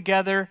assembled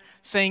together,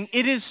 saying,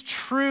 "It is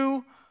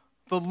true,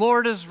 the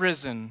Lord is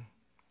risen,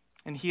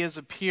 and he has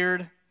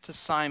appeared to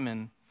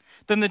Simon."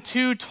 Then the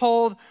 2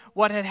 told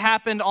what had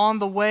happened on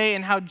the way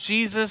and how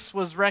Jesus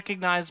was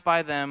recognized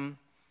by them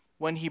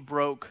when he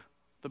broke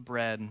the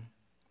bread.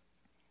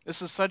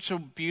 This is such a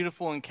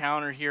beautiful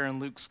encounter here in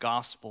Luke's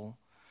gospel.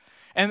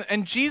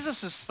 And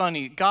Jesus is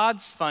funny.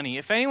 God's funny.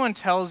 If anyone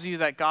tells you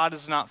that God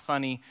is not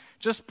funny,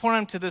 just point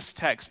them to this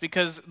text,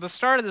 because the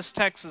start of this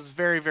text is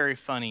very, very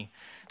funny.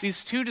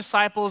 These 2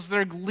 disciples,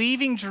 they're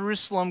leaving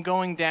Jerusalem,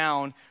 going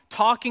down,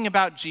 talking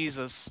about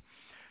Jesus.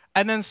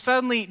 And then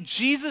suddenly,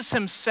 Jesus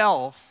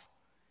himself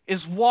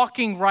is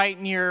walking right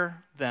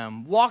near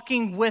them,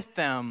 walking with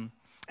them.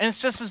 And it's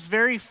just this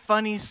very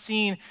funny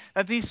scene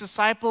that these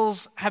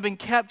disciples have been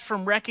kept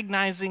from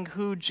recognizing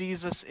who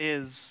Jesus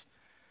is.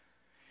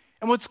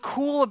 And what's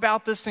cool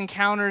about this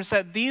encounter is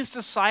that these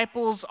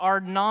disciples are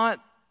not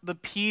the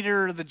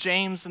Peter, the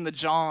James, and the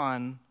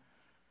John.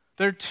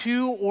 They're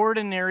two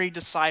ordinary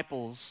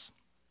disciples.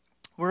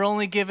 We're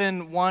only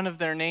given one of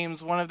their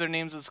names. One of their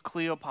names is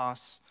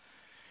Cleopas.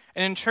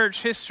 And in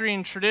church history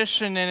and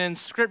tradition and in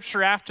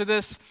Scripture after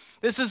this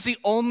is the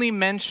only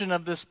mention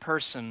of this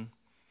person.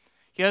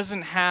 He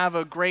doesn't have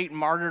a great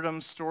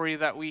martyrdom story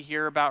that we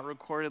hear about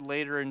recorded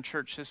later in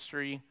church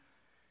history.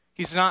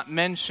 He's not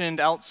mentioned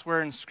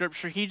elsewhere in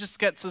Scripture. He just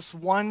gets this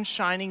one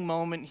shining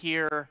moment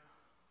here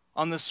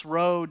on this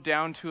road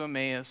down to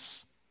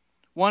Emmaus.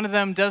 One of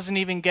them doesn't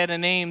even get a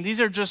name.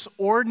 These are just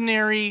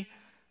ordinary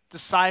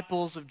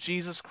disciples of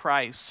Jesus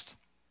Christ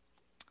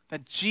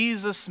that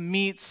Jesus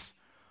meets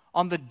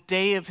on the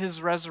day of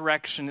his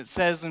resurrection. It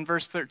says in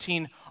verse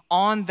 13,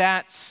 on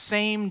that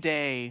same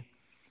day,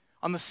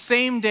 on the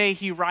same day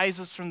he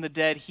rises from the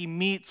dead, he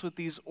meets with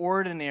these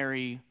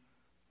ordinary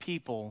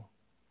people.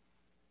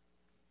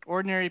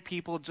 Ordinary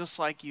people just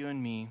like you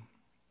and me.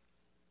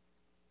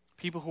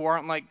 People who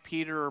aren't like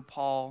Peter or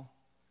Paul,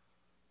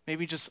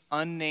 maybe just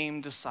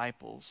unnamed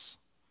disciples.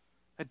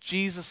 That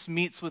Jesus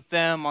meets with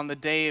them on the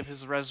day of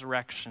his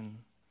resurrection.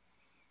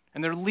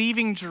 And they're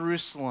leaving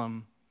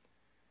Jerusalem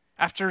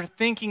after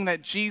thinking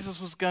that Jesus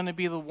was going to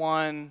be the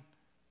one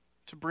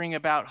to bring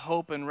about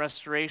hope and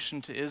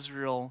restoration to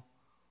Israel.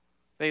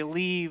 They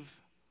leave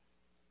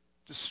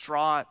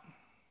distraught,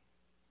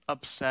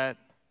 upset,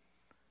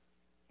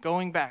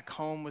 going back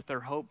home with their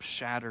hopes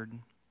shattered.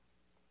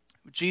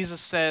 Jesus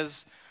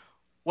says,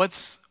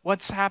 what's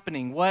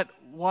happening?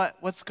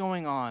 What's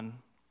going on?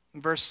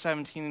 In verse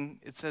 17,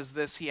 it says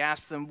this. He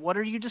asked them, what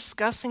are you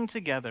discussing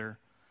together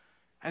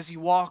as you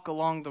walk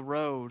along the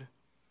road?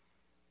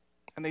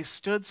 And they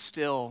stood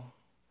still.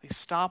 They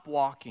stopped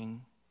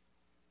walking,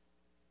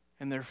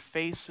 and their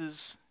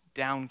faces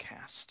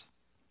downcast.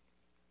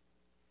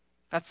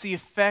 That's the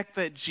effect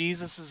that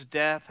Jesus'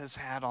 death has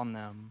had on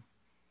them.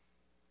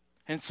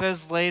 And it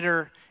says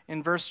later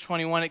in verse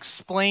 21,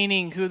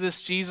 explaining who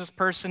this Jesus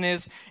person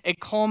is, it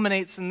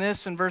culminates in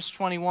this in verse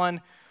 21,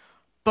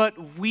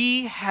 but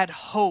we had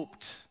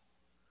hoped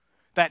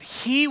that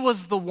he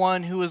was the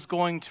one who was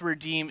going to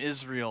redeem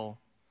Israel.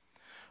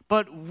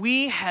 But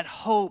we had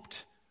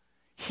hoped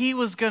he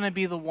was going to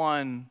be the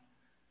one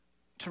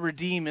to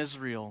redeem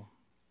Israel.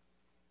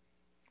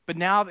 But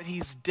now that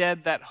he's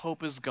dead, that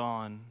hope is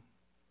gone.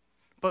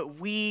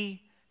 But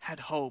we had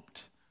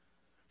hoped.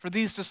 For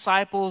these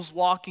disciples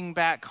walking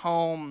back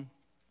home,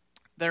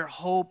 their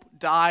hope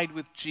died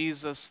with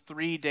Jesus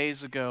 3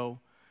 days ago,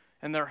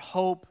 and their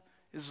hope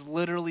is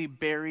literally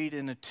buried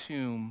in a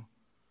tomb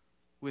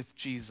with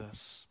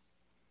Jesus.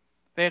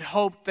 They had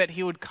hoped that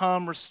he would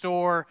come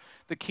restore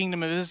the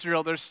kingdom of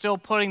Israel. They're still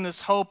putting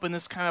this hope in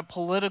this kind of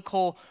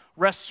political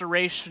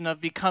restoration of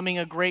becoming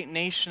a great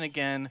nation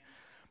again.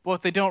 But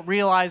what they don't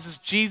realize is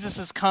Jesus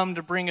has come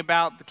to bring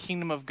about the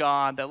kingdom of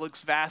God that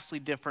looks vastly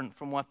different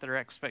from what their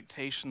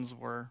expectations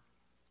were.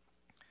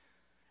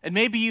 And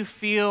maybe you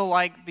feel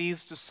like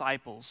these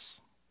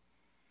disciples.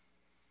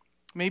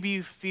 Maybe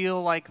you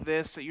feel like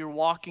this, that you're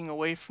walking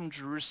away from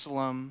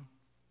Jerusalem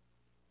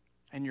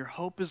and your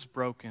hope is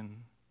broken.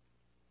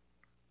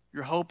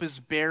 Your hope is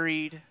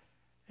buried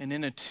and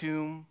in a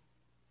tomb.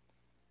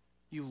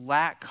 You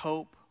lack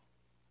hope.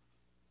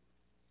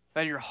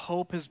 That your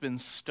hope has been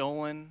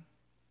stolen.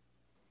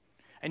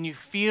 And you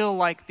feel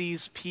like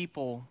these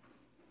people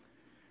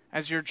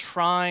as you're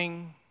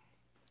trying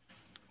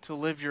to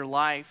live your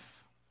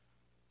life,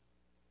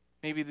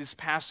 maybe these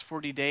past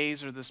 40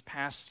 days or this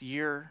past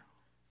year,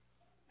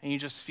 and you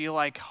just feel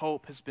like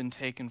hope has been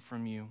taken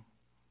from you.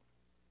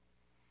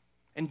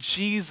 And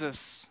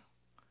Jesus,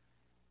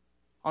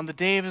 on the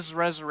day of his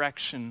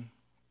resurrection,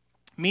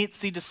 meets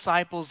the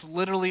disciples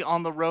literally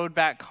on the road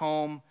back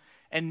home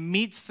and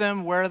meets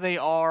them where they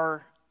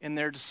are in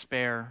their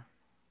despair.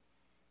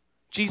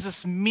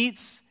 Jesus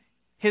meets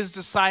his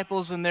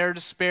disciples in their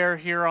despair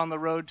here on the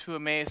road to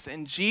Emmaus,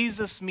 and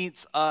Jesus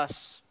meets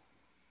us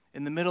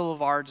in the middle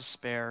of our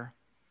despair.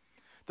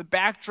 The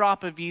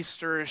backdrop of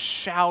Easter is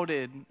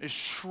shrouded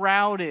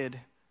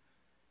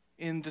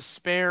in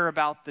despair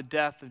about the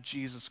death of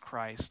Jesus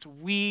Christ.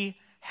 We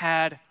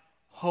had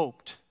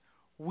hoped.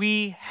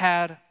 We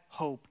had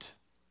hoped.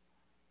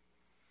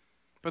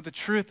 But the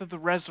truth of the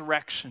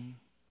resurrection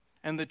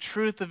and the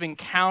truth of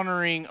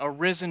encountering a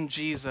risen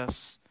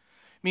Jesus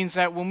means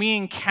that when we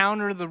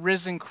encounter the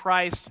risen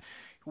Christ,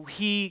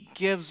 he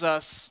gives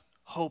us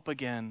hope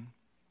again.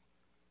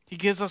 He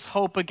gives us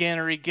hope again,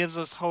 or he gives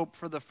us hope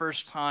for the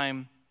first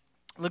time.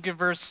 Look at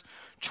verse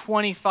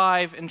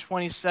 25 and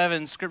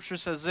 27. Scripture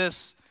says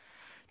this.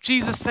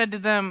 Jesus said to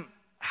them,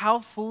 how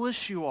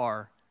foolish you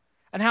are,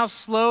 and how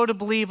slow to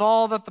believe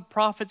all that the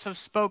prophets have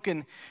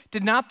spoken.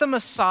 Did not the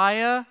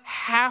Messiah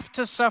have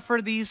to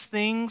suffer these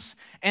things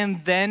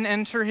and then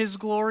enter his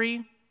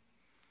glory?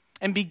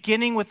 And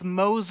beginning with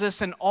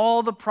Moses and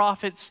all the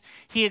prophets,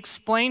 he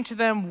explained to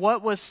them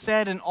what was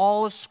said in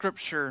all of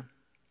Scripture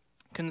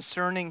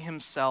concerning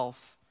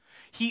himself.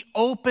 He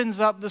opens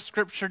up the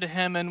scripture to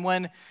him, and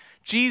when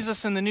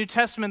Jesus in the New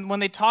Testament, when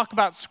they talk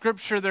about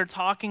scripture, they're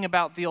talking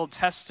about the Old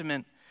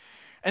Testament.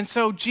 And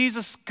so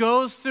Jesus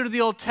goes through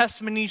the Old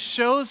Testament. He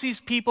shows these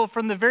people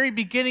from the very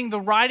beginning,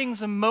 the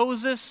writings of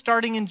Moses,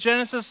 starting in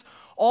Genesis,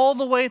 all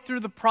the way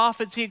through the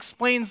prophets. He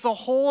explains the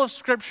whole of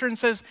Scripture and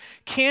says,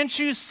 can't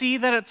you see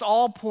that it's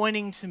all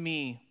pointing to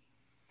me?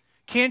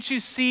 Can't you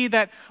see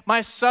that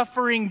my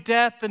suffering,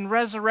 death, and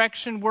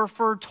resurrection were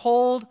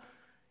foretold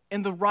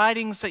in the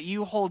writings that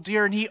you hold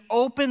dear? And he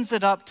opens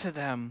it up to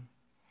them.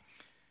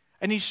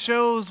 And he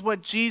shows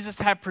what Jesus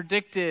had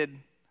predicted,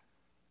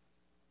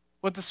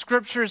 what the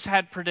Scriptures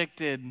had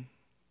predicted,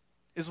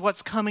 is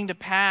what's coming to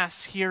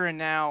pass here and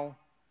now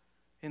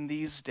in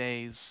these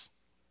days.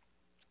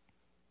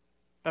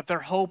 That their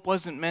hope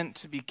wasn't meant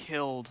to be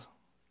killed.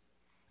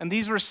 And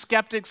these were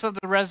skeptics of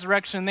the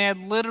resurrection. They had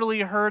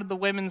literally heard the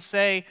women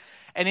say,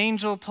 an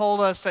angel told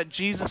us that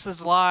Jesus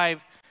is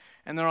alive.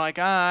 And they're like,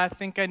 I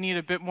think I need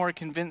a bit more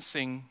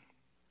convincing.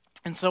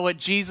 And so what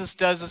Jesus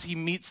does is he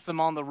meets them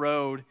on the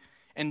road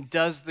and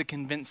does the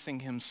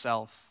convincing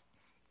himself.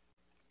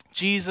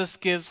 Jesus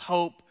gives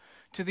hope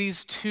to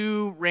these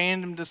two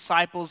random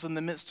disciples in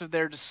the midst of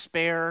their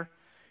despair,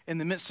 in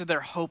the midst of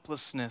their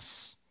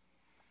hopelessness.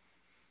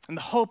 And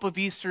the hope of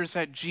Easter is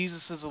that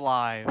Jesus is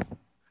alive.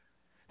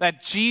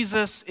 That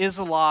Jesus is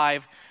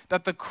alive.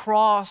 That the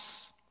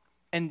cross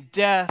and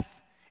death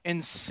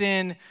and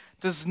sin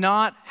does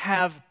not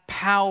have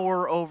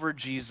power over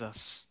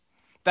Jesus.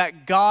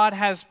 That God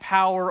has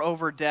power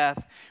over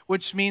death,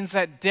 which means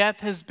that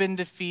death has been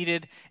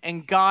defeated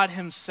and God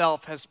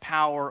himself has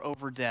power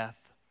over death.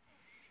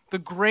 The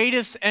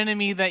greatest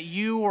enemy that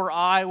you or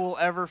I will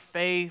ever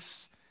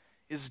face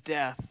is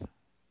death.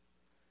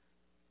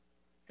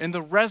 In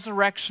the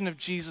resurrection of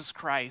Jesus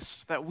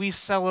Christ that we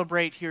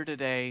celebrate here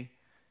today,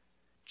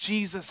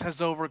 Jesus has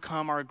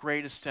overcome our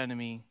greatest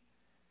enemy.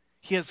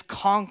 He has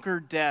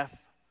conquered death,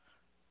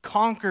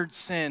 conquered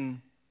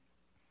sin.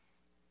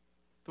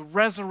 The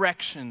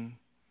resurrection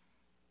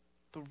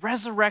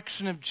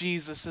of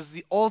Jesus is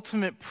the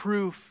ultimate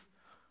proof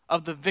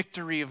of the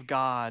victory of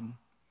God.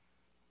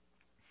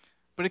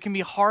 But it can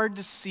be hard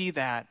to see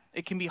that.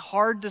 It can be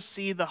hard to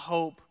see the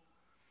hope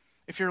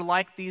if you're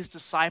like these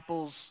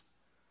disciples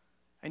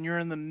and you're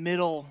in the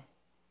middle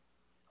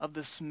of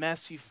this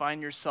mess you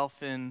find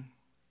yourself in.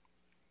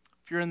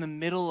 If you're in the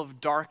middle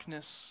of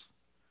darkness,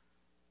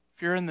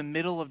 if you're in the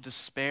middle of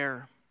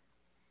despair.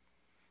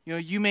 You know,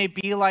 you may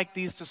be like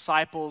these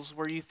disciples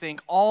where you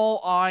think,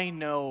 all I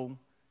know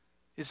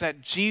is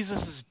that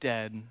Jesus is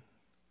dead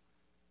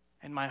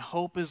and my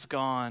hope is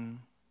gone.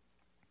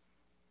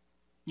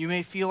 You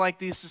may feel like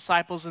these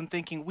disciples and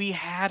thinking, we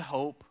had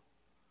hope.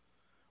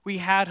 We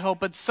had hope,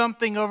 but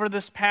something over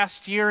this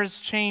past year has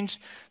changed.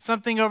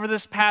 Something over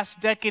this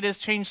past decade has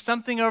changed.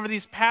 Something over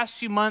these past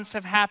few months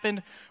have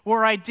happened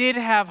where I did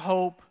have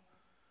hope,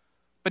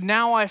 but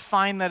now I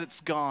find that it's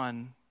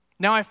gone.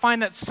 Now I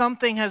find that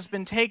something has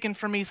been taken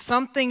from me.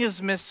 Something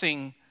is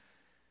missing.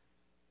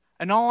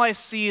 And all I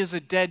see is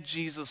a dead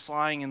Jesus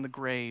lying in the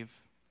grave.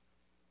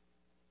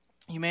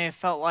 You may have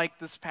felt like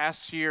this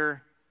past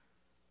year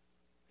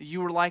that you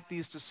were like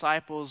these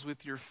disciples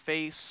with your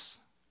face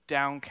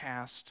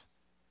downcast.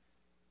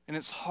 And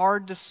it's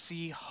hard to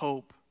see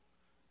hope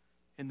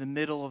in the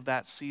middle of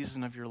that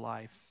season of your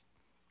life.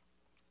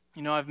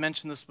 You know, I've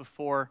mentioned this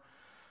before.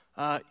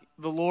 The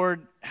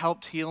Lord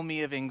helped heal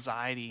me of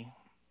anxiety.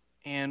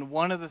 And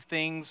one of the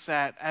things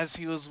that, as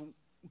he was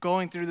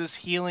going through this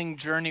healing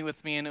journey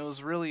with me, and it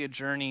was really a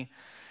journey,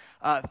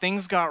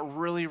 things got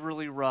really,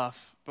 really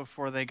rough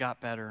before they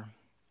got better.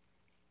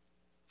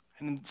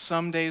 And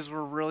some days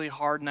were really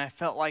hard, and I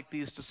felt like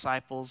these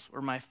disciples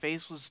where my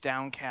face was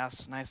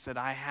downcast, and I said,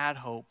 I had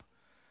hope.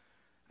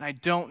 And I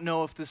don't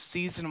know if this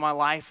season of my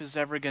life is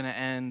ever going to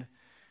end.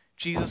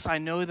 Jesus, I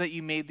know that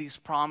you made these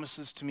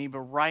promises to me,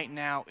 but right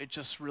now it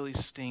just really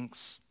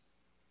stinks.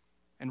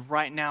 And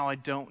right now I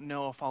don't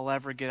know if I'll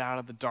ever get out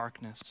of the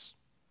darkness.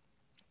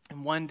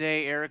 And one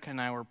day Erica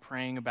and I were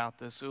praying about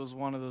this. It was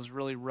one of those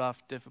really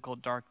rough,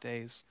 difficult, dark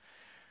days.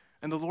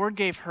 And the Lord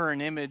gave her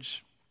an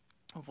image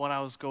of what I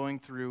was going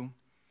through.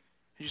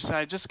 And she said,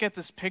 I just get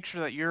this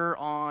picture that you're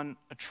on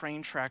a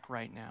train track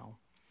right now.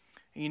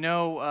 You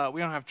know, we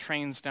don't have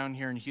trains down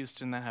here in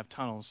Houston that have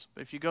tunnels.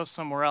 But if you go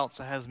somewhere else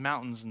that has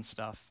mountains and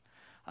stuff,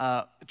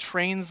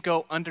 trains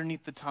go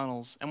underneath the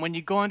tunnels. And when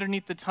you go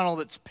underneath the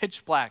tunnel, it's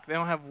pitch black. They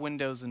don't have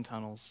windows in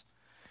tunnels.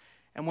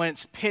 And when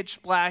it's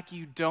pitch black,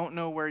 you don't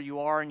know where you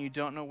are and you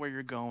don't know where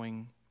you're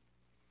going.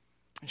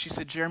 And she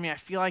said, Jeremy, I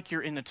feel like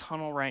you're in a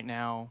tunnel right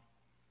now.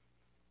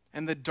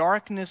 And the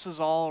darkness is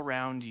all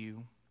around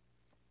you.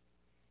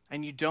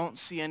 And you don't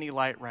see any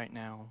light right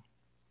now.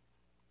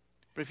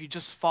 But if you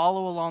just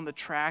follow along the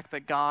track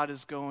that God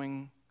is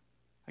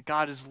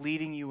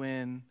leading you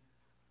in,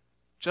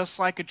 just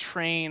like a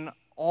train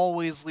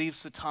always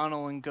leaves the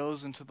tunnel and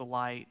goes into the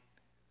light,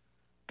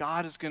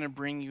 God is going to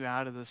bring you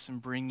out of this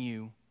and bring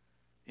you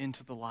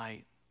into the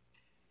light.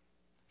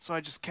 So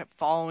I just kept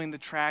following the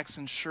tracks,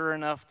 and sure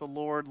enough, the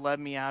Lord led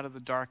me out of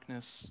the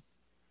darkness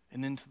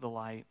and into the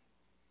light.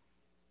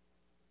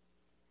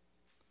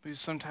 Because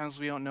sometimes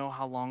we don't know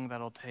how long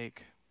that'll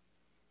take.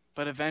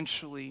 But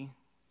eventually,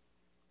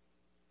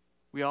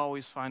 we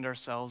always find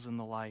ourselves in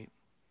the light.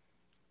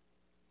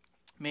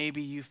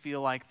 Maybe you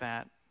feel like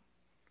that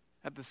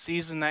the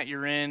season that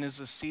you're in is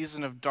a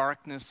season of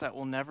darkness that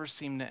will never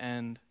seem to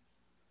end,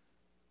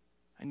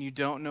 and you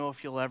don't know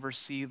if you'll ever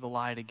see the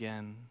light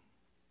again.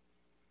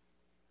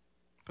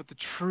 But the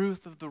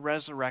truth of the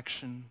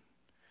resurrection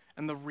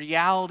and the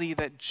reality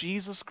that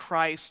Jesus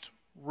Christ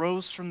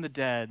rose from the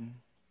dead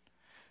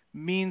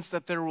means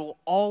that there will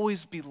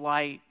always be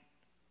light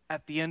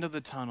at the end of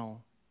the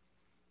tunnel,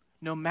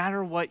 no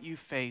matter what you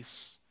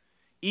face.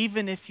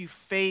 Even if you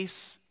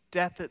face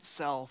death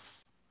itself,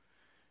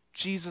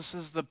 Jesus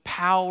is the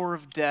power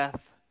of death,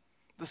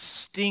 the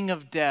sting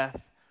of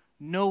death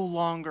no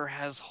longer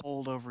has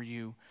hold over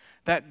you.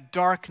 That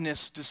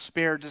darkness,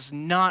 despair does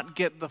not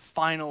get the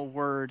final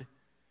word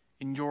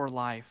in your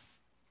life.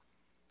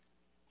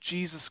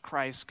 Jesus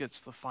Christ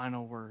gets the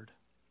final word.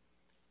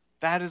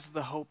 That is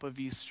the hope of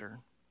Easter.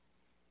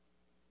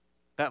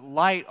 That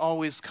light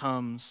always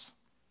comes.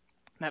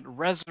 That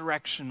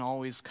resurrection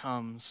always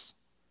comes,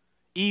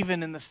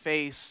 even in the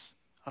face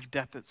of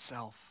death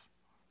itself.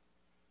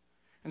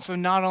 And so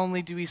not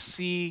only do we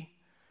see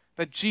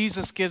that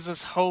Jesus gives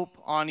us hope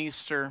on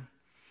Easter,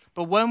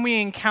 but when we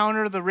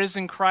encounter the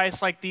risen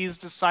Christ like these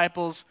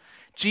disciples,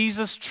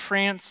 Jesus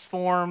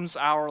transforms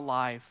our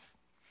life.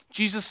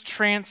 Jesus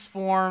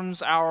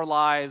transforms our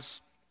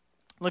lives.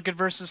 Look at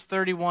verses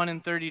 31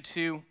 and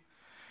 32.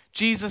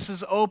 Jesus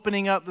is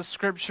opening up the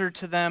scripture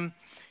to them.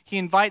 He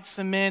invites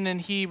them in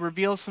and he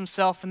reveals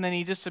himself and then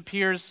he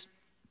disappears.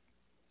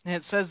 And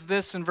it says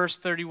this in verse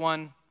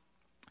 31.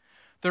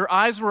 Their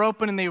eyes were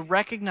open and they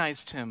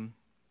recognized him.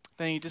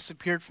 Then he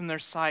disappeared from their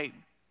sight.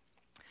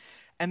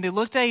 And they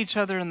looked at each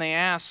other and they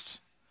asked,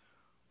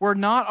 were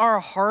not our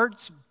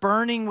hearts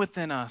burning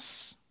within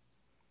us?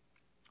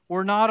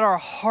 Were not our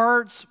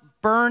hearts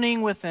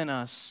burning within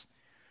us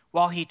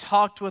while he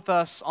talked with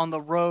us on the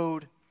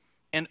road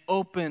and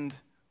opened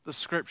the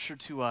scripture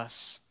to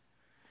us?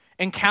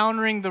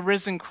 Encountering the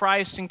risen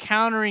Christ,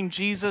 encountering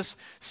Jesus,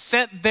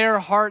 set their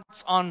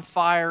hearts on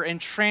fire and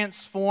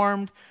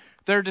transformed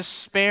their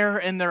despair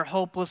and their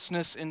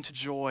hopelessness into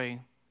joy.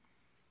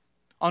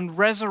 On the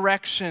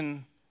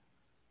resurrection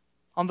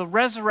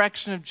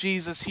of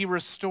Jesus, he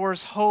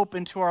restores hope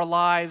into our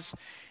lives,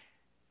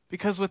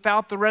 because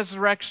without the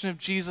resurrection of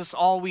Jesus,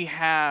 all we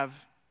have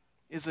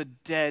is a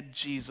dead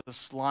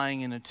Jesus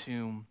lying in a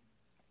tomb.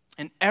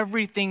 And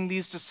everything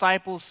these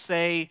disciples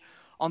say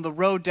on the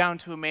road down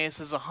to Emmaus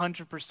is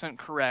 100%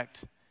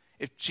 correct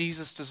if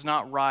Jesus does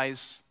not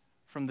rise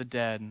from the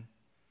dead.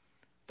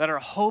 That our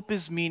hope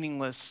is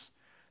meaningless,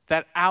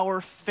 that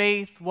our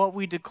faith, what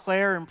we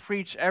declare and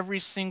preach every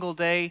single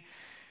day,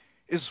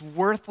 is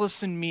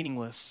worthless and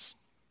meaningless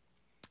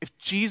if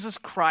Jesus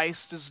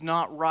Christ does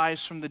not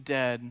rise from the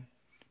dead.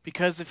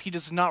 Because if he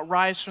does not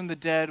rise from the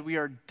dead, we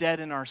are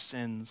dead in our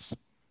sins.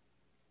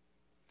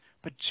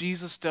 But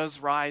Jesus does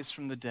rise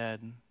from the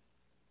dead.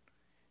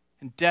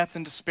 And death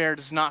and despair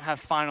does not have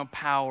final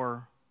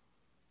power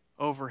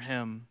over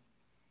him.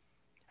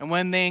 And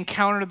when they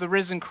encounter the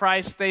risen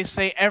Christ, they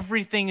say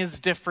everything is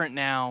different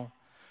now.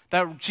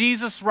 That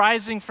Jesus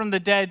rising from the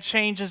dead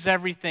changes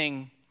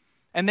everything.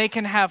 And they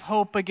can have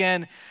hope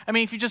again. I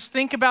mean, if you just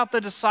think about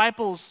the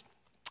disciples,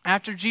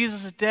 after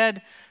Jesus is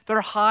dead,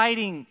 they're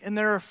hiding and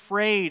they're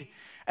afraid.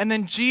 And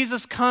then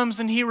Jesus comes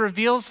and he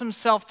reveals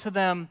himself to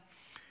them.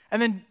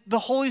 And then the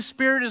Holy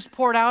Spirit is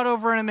poured out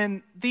over them,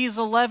 and these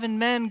 11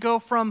 men go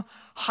from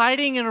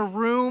hiding in a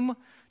room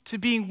to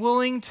being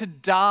willing to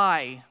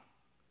die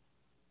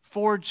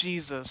for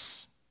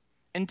Jesus.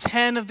 And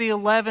 10 of the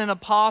 11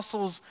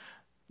 apostles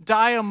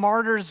die a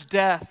martyr's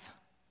death.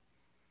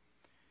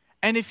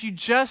 And if you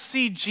just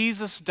see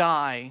Jesus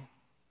die,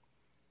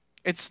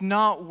 it's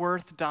not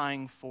worth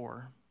dying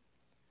for.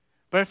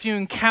 But if you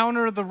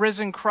encounter the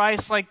risen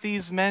Christ like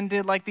these men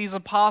did, like these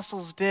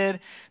apostles did,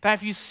 that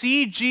if you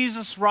see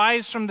Jesus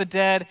rise from the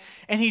dead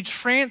and he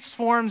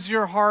transforms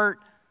your heart,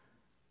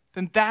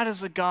 then that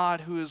is a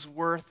God who is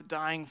worth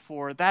dying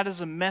for. That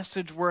is a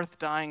message worth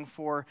dying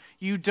for.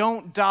 You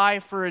don't die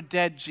for a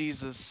dead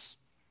Jesus,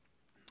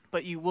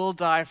 but you will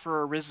die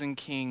for a risen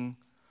King,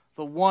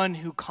 the one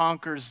who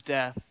conquers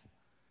death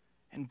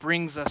and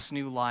brings us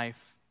new life.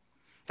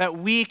 That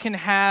we can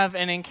have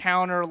an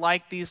encounter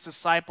like these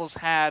disciples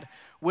had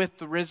with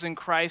the risen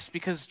Christ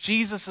because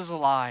Jesus is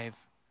alive.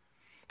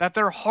 That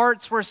their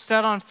hearts were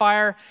set on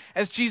fire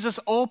as Jesus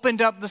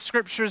opened up the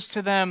scriptures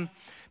to them.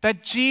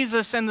 That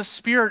Jesus and the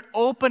Spirit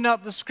open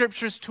up the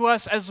scriptures to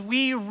us as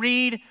we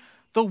read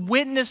the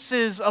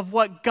witnesses of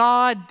what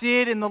God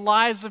did in the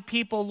lives of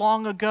people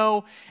long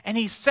ago, and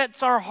he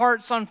sets our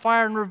hearts on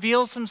fire and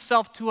reveals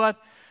himself to us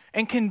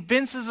and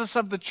convinces us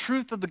of the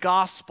truth of the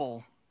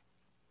gospel.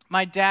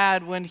 My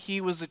dad, when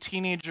he was a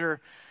teenager,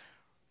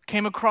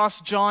 came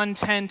across John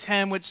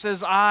 10:10, which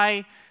says,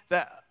 I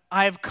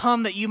have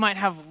come that you might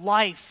have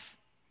life,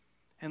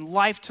 and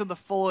life to the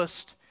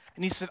fullest.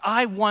 And he said,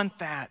 I want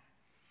that.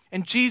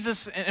 And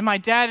Jesus and my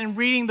dad, in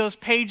reading those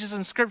pages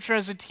in Scripture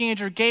as a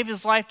teenager, gave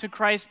his life to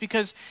Christ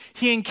because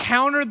he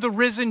encountered the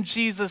risen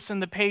Jesus in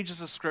the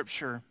pages of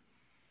Scripture. And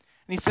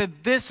he said,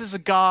 this is a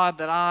God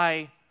that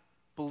I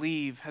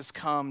believe has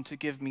come to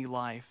give me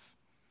life.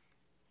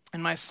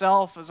 And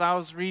myself, as I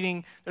was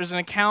reading, there's an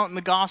account in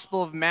the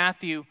Gospel of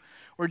Matthew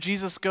where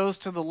Jesus goes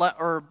to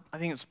I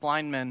think it's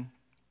blind men.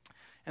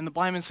 And the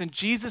blind men said,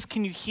 Jesus,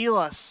 can you heal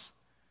us?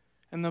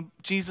 And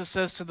Jesus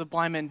says to the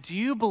blind man, do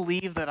you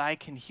believe that I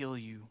can heal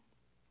you?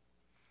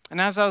 And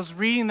as I was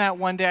reading that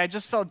one day, I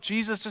just felt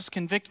Jesus just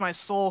convict my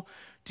soul.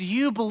 Do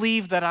you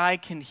believe that I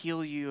can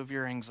heal you of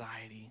your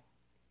anxiety?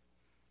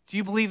 Do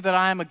you believe that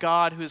I am a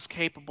God who is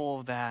capable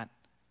of that?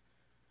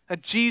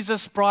 That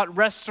Jesus brought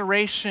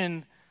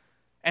restoration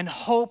and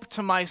hope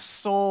to my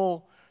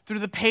soul through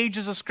the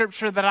pages of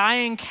Scripture, that I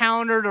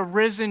encountered a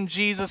risen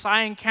Jesus.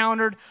 I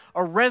encountered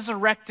a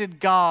resurrected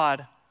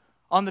God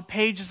on the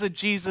pages of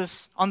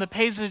Jesus, on the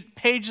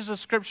pages of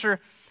Scripture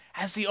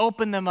as he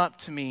opened them up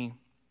to me.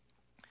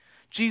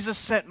 Jesus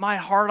set my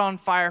heart on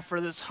fire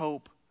for this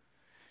hope.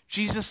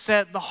 Jesus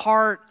set the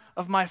heart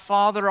of my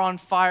Father on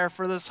fire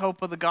for this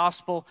hope of the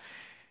gospel.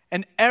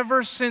 And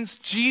ever since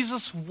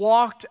Jesus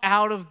walked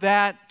out of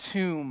that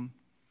tomb,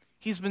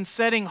 he's been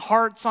setting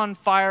hearts on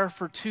fire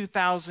for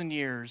 2,000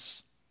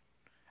 years.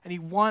 And he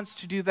wants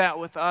to do that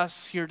with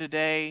us here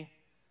today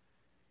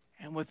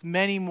and with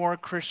many more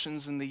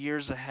Christians in the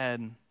years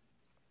ahead.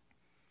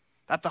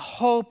 That the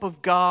hope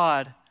of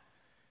God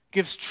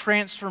gives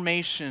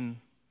transformation,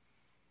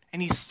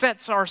 and he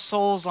sets our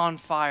souls on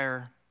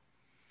fire.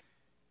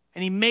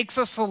 And he makes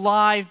us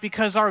alive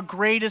because our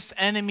greatest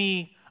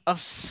enemy of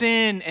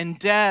sin and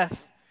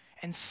death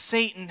and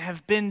Satan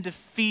have been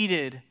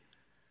defeated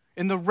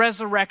in the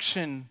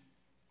resurrection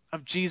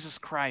of Jesus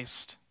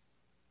Christ.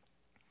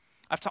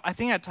 I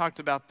think I talked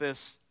about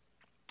this.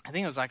 I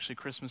think it was actually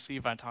Christmas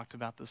Eve I talked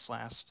about this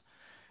last.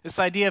 This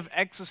idea of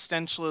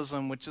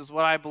existentialism, which is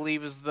what I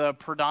believe is the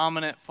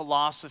predominant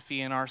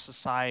philosophy in our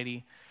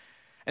society.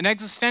 And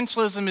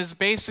existentialism is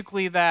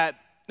basically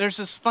that there's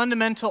this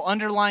fundamental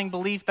underlying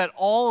belief that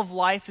all of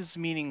life is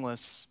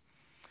meaningless.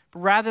 But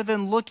rather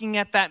than looking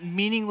at that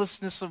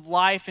meaninglessness of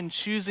life and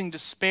choosing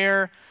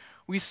despair,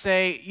 we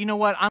say, you know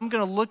what, I'm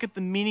going to look at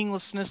the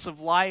meaninglessness of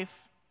life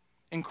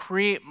and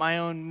create my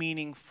own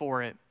meaning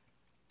for it.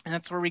 And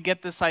that's where we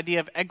get this idea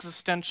of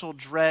existential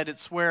dread.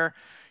 It's where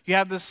you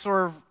have this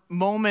sort of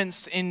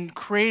moments in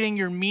creating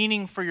your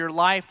meaning for your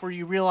life where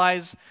you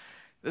realize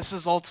this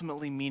is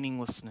ultimately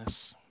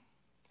meaninglessness.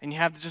 And you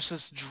have just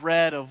this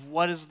dread of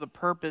what is the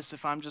purpose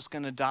if I'm just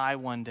going to die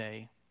one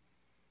day.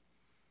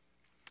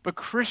 But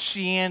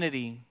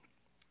Christianity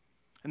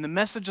and the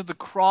message of the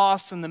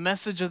cross and the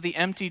message of the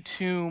empty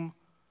tomb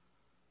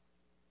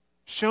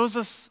shows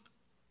us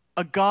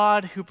a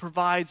God who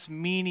provides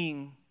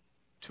meaning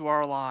to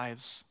our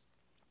lives.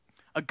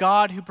 A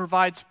God who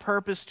provides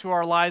purpose to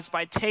our lives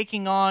by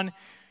taking on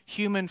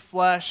human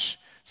flesh,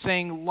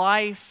 saying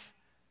life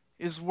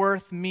is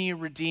worth me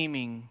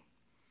redeeming.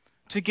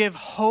 To give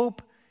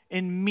hope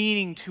and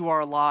meaning to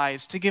our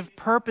lives, to give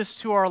purpose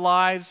to our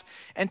lives,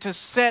 and to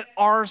set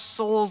our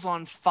souls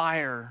on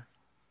fire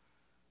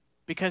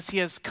because he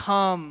has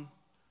come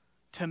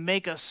to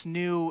make us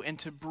new and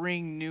to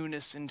bring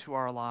newness into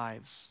our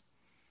lives.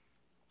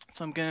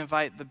 So I'm going to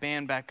invite the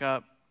band back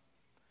up.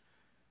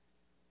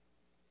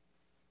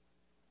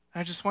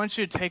 I just want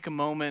you to take a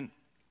moment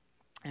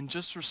and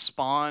just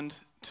respond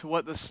to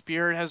what the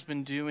Spirit has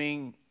been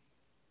doing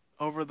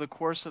over the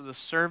course of the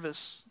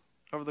service,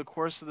 over the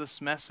course of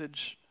this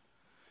message.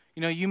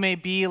 You know, you may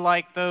be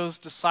like those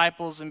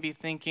disciples and be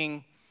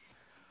thinking,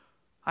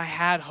 I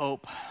had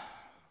hope,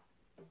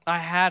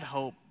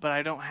 but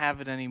I don't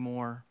have it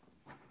anymore.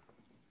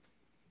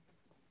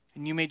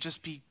 And you may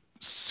just be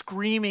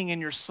screaming in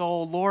your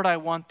soul, Lord, I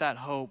want that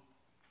hope.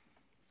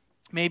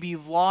 Maybe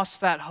you've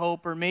lost that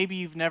hope, or maybe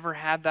you've never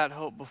had that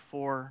hope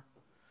before.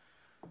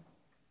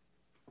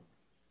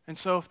 And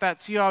so if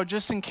that's you, I would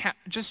just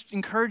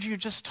encourage you to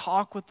just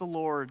talk with the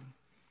Lord.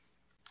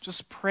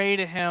 Just pray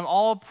to him.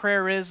 All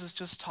prayer is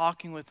just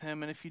talking with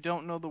him. And if you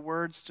don't know the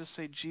words, just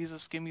say,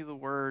 Jesus, give me the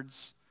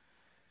words.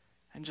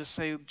 And just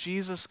say,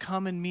 Jesus,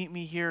 come and meet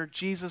me here.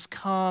 Jesus,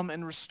 come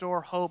and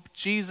restore hope.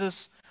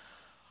 Jesus,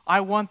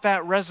 I want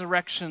that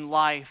resurrection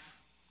life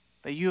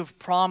that you have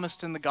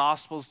promised in the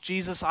Gospels.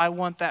 Jesus, I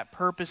want that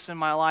purpose in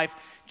my life.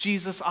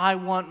 Jesus, I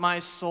want my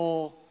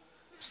soul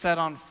set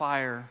on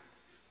fire.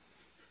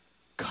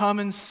 Come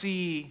and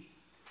see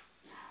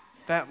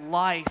that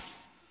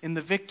life in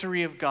the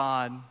victory of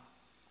God,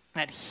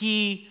 that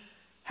he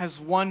has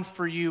won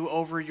for you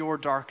over your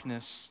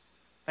darkness,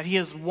 that he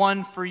has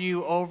won for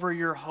you over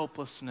your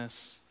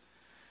hopelessness.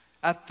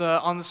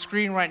 On the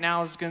screen right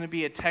now is going to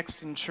be a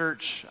text in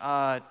church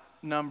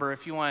number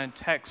if you want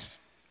to text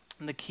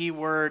the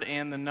keyword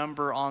and the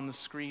number on the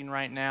screen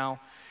right now.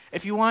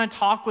 If you want to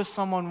talk with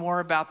someone more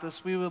about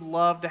this, we would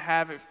love to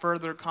have a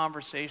further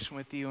conversation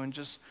with you and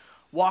just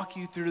walk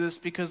you through this,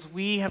 because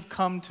we have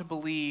come to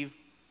believe,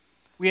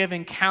 we have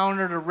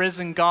encountered a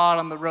risen God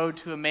on the road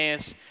to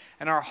Emmaus,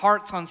 and our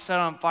heart's set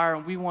on fire,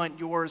 and we want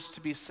yours to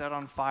be set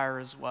on fire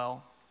as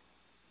well.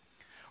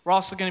 We're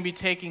also going to be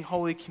taking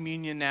Holy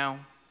Communion now.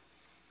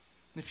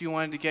 If you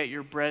wanted to get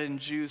your bread and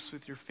juice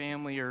with your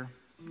family, or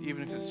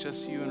even if it's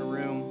just you in a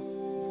room.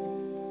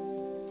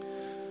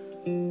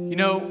 You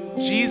know,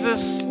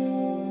 Jesus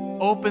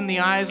opened the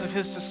eyes of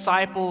his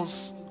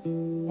disciples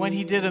when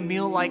he did a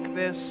meal like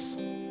this,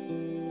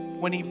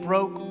 when he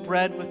broke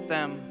bread with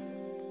them.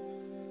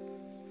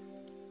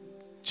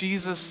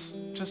 Jesus,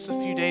 just a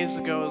few days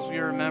ago, as we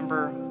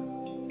remember,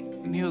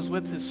 when he was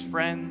with his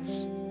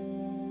friends,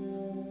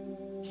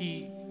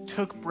 he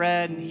took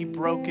bread and he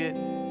broke it.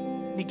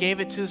 He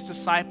gave it to his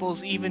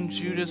disciples, even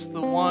Judas,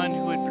 the one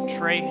who would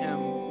betray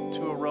him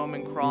to a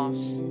Roman cross.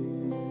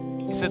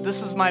 He said,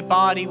 "This is my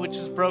body, which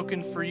is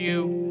broken for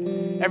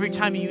you. Every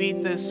time you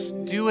eat this,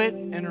 do it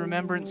in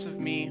remembrance of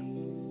me."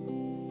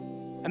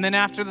 And then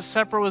after the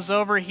supper was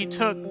over, he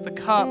took the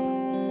cup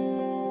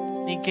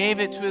and he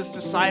gave it to his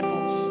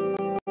disciples.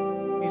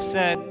 He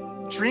said,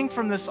 "Drink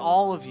from this,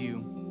 all of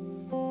you.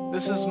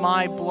 This is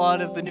my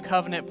blood of the new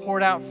covenant,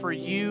 poured out for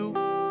you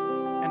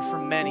and for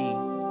many,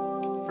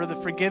 for the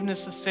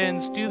forgiveness of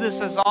sins. Do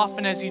this as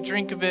often as you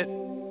drink of it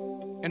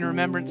in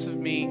remembrance of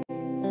me."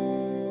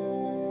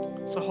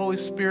 So Holy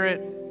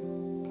Spirit,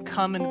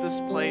 come into this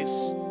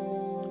place.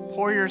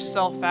 Pour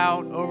yourself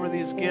out over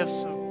these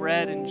gifts of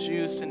bread and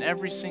juice in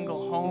every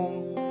single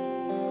home,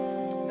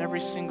 in every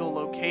single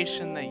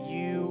location that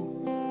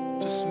you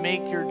just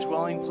make your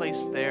dwelling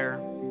place there.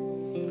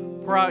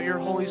 Pour out your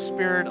Holy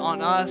Spirit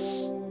on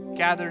us,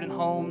 gathered in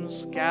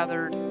homes,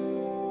 gathered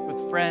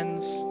with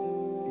friends.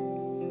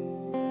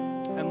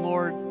 And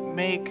Lord,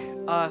 make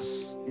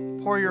us,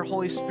 pour your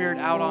Holy Spirit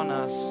out on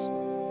us,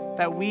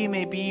 that we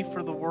may be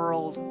for the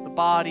world the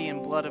body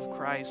and blood of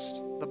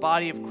Christ, the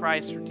body of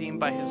Christ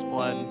redeemed by his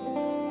blood.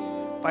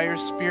 By your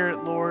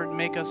Spirit, Lord,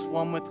 make us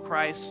one with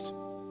Christ,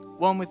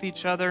 one with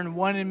each other, and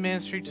one in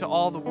ministry to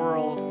all the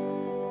world,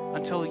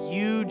 until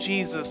you,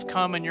 Jesus,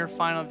 come in your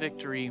final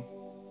victory,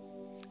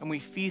 and we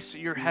feast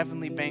at your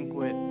heavenly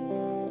banquet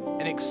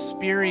and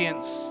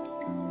experience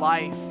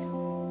life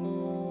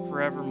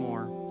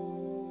forevermore.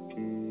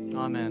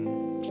 Amen.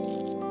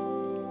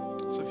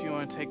 So if you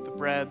want to take the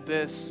bread,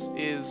 this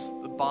is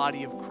the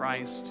body of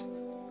Christ,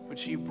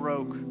 which he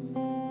broke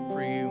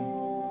for you.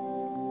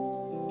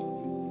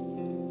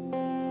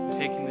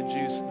 Taking the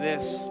juice,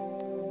 this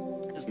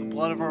is the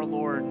blood of our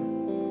Lord,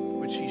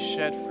 which he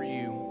shed for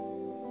you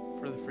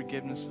for the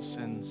forgiveness of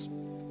sins.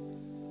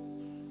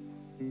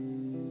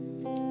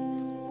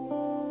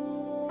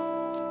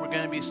 We're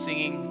going to be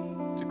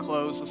singing to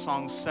close the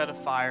song "Set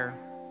Afire."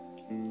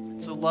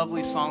 It's a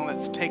lovely song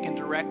that's taken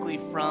directly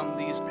from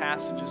these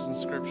passages in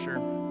Scripture.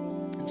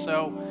 And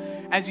so,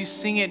 as you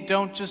sing it,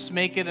 don't just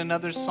make it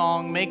another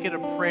song, make it a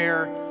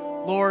prayer.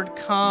 Lord,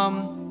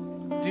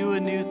 come, do a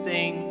new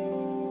thing.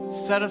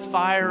 Set a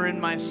fire in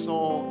my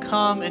soul.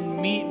 Come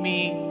and meet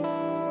me,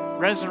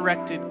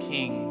 resurrected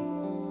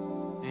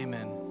King.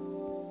 Amen.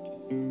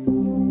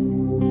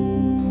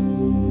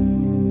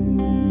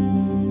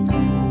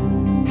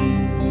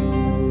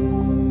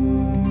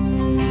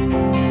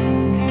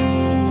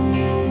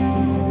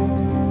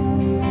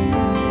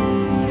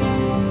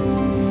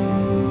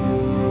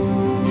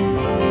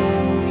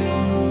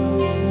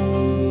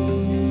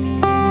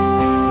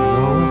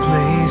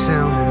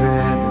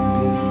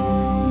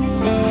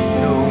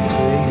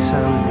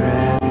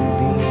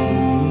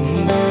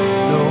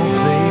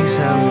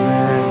 I would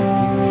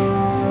rather be.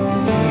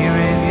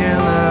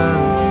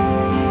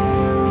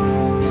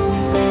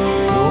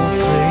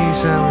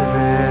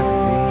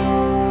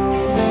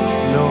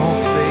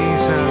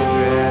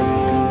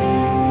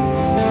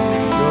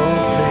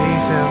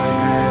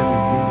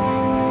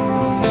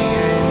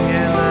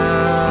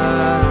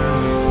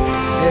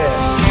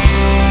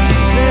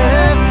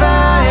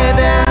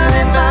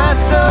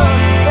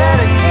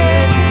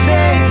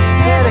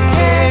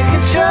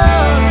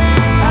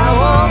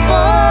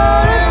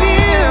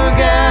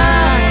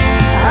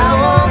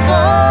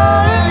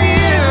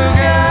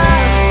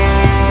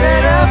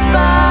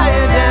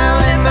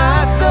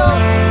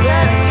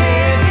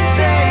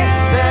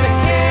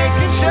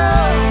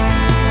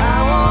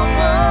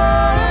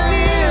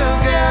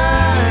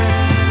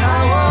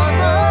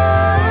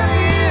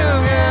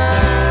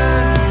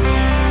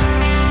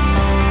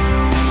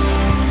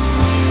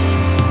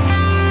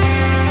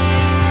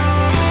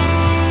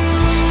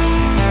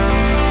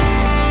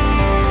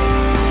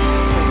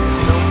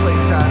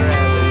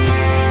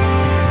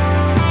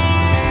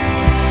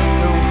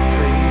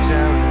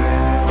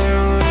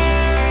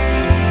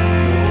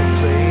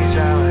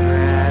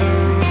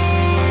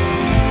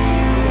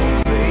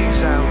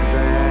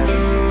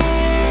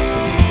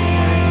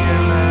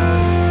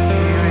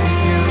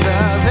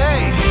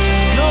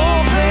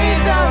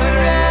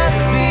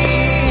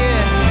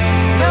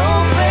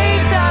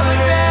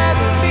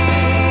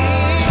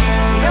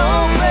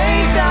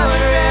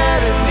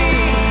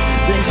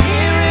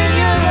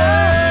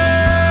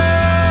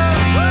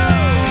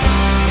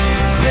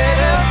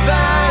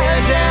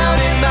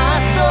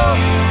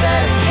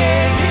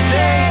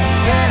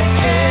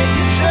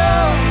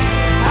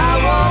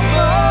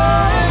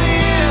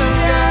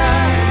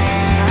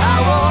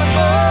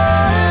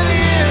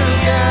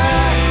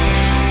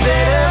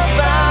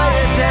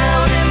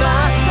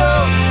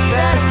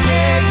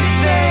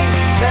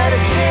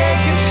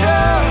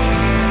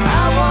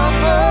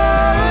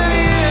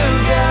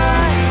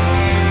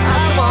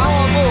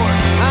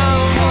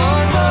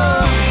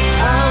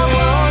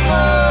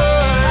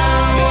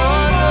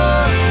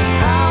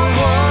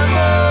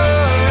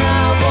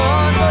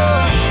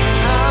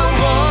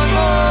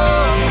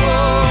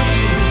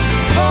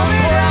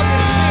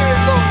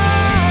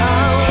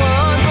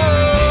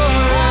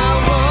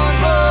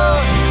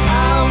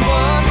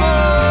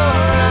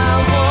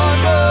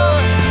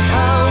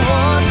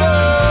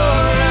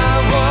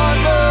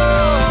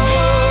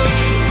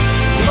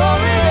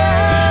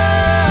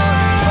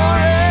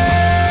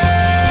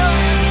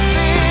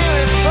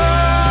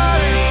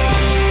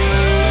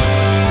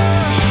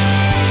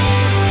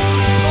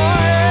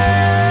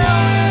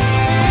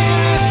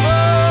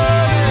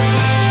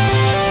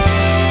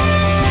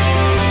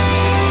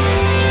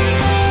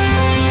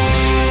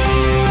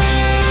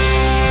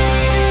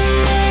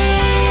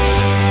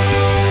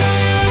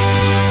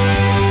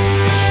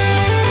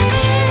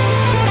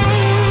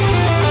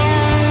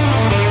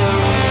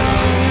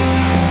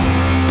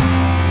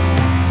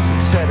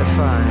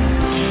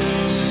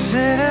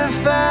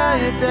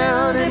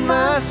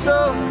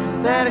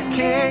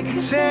 can't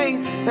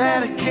contain,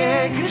 that I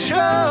can't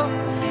control.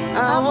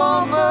 I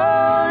want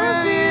more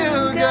of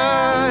you,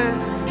 God.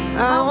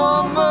 I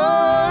want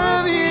more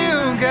of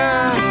you,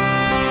 God.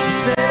 So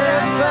set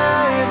a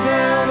fire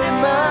down in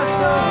my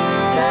soul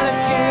that I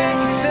can't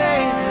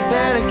contain,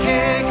 that I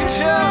can't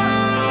control.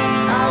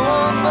 I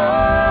want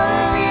more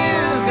of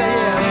you, God.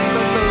 Yeah, just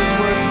let those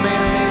words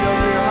marinate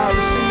over your heart.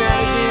 Let's sing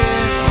that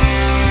again.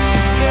 So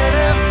set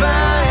a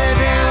fire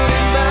down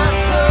in my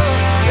soul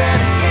that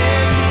I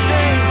can't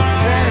contain,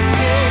 that I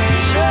can't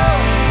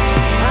control.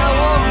 I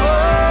want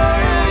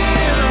more of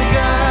you,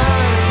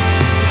 God.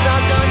 It's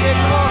not done yet,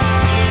 come on.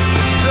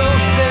 So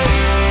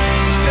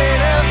set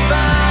a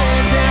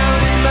fire down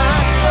in my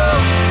soul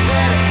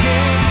that I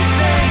can't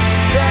contain,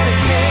 that I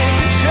can't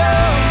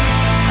control.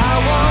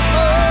 I want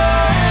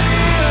more of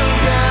you,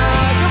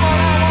 God. Come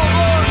on, I want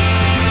more.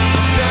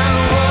 'Cause I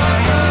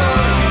want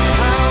more.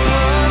 I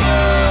want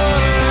more.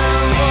 I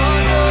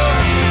want more.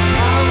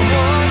 I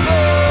want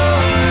more.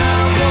 I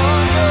want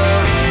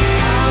more.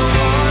 I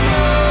want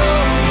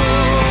more.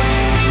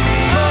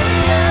 Pour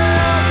it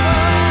out,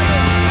 Father.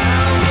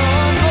 I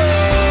want more.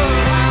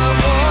 I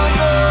want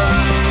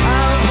more. I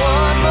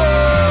want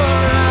more.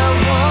 I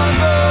want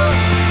more.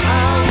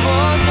 I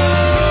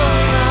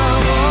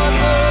want more. I want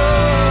more.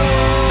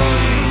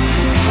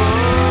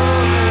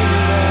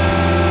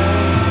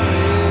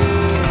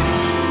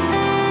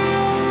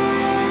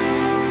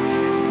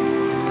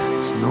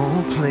 There's no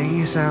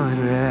place I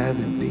would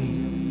rather be.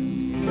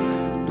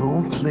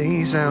 No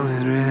place I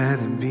would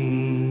rather be.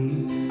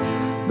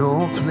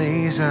 No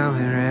place I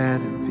would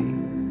rather be.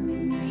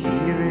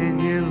 Here in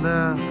your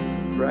love,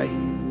 right here.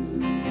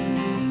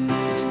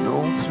 There's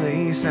no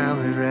place I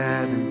would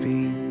rather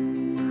be.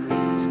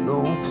 There's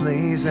no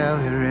place I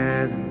would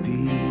rather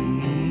be.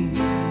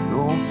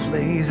 No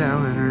place I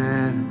would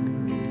rather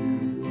be.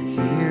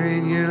 Here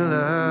in your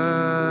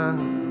love.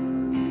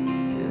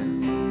 Yeah.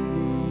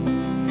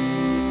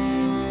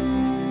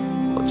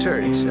 Well,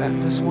 church, I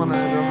just want to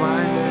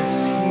remind us,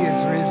 He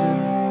is risen.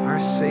 Our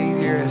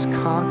Savior has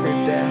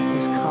conquered death,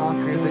 has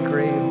conquered the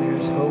grave, and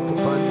there's hope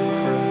abundant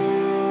for us.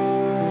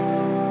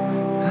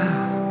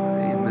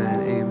 Amen,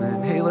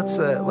 amen. Hey, let's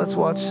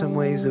watch some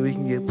ways that we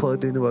can get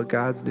plugged into what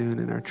God's doing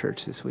in our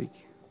church this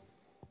week.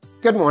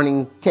 Good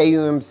morning,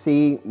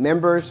 KUMC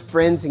members,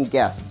 friends, and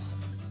guests.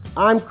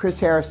 I'm Chris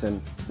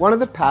Harrison, one of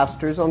the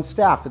pastors on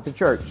staff at the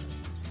church.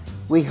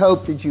 We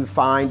hope that you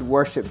find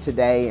worship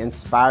today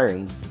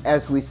inspiring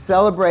as we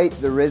celebrate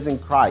the risen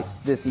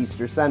Christ this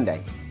Easter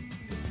Sunday.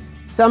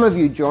 Some of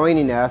you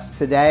joining us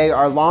today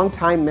are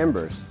longtime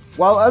members,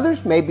 while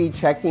others may be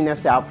checking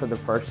us out for the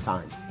first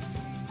time.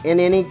 In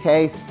any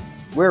case,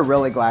 we're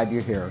really glad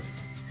you're here.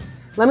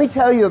 Let me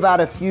tell you about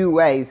a few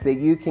ways that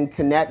you can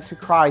connect to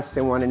Christ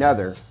and one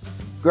another,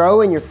 grow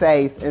in your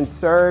faith, and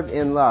serve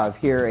in love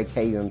here at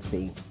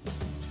KUMC.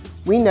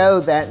 We know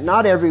that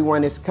not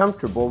everyone is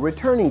comfortable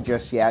returning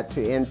just yet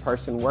to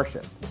in-person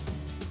worship.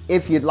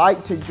 If you'd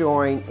like to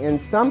join in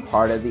some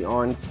part of the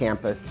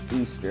on-campus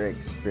Easter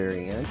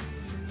experience,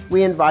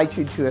 we invite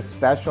you to a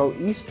special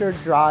Easter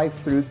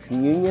drive-through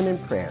communion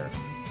and prayer.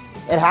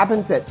 It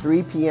happens at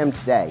 3 p.m.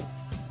 today.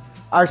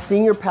 Our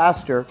senior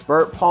pastor,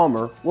 Bert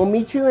Palmer, will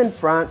meet you in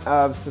front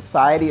of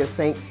Society of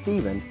St.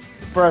 Stephen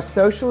for a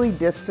socially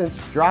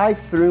distanced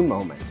drive-through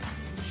moment,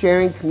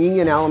 sharing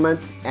communion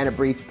elements and a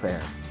brief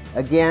prayer.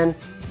 Again,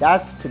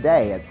 that's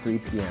today at 3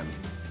 p.m.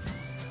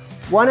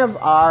 One of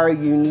our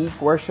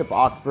unique worship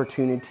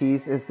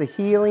opportunities is the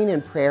Healing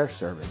and Prayer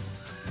Service.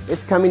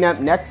 It's coming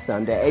up next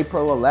Sunday,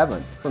 April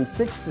 11th, from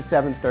 6 to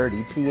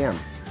 7:30 p.m.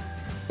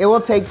 It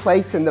will take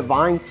place in the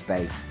Vine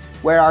Space,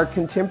 where our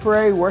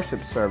contemporary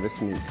worship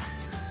service meets.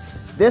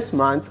 This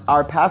month,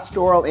 our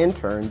pastoral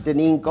intern,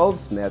 Deneen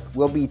Goldsmith,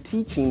 will be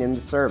teaching in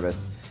the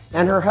service,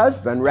 and her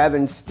husband,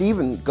 Reverend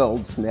Stephen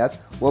Goldsmith,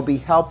 will be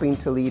helping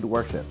to lead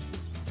worship.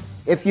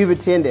 If you've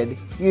attended,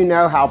 you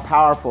know how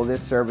powerful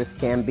this service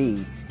can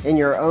be in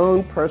your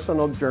own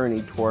personal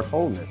journey toward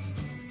wholeness.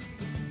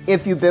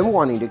 If you've been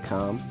wanting to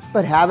come,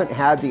 but haven't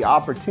had the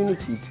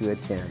opportunity to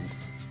attend,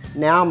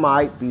 now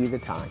might be the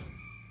time.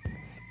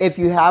 If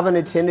you haven't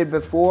attended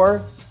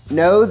before,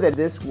 know that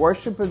this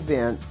worship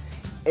event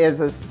is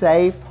a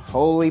safe,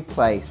 holy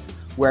place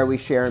where we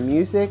share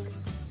music,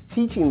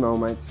 teaching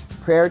moments,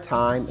 prayer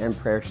time, and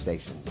prayer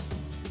stations.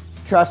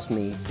 Trust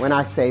me when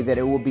I say that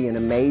it will be an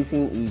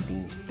amazing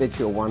evening that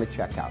you'll want to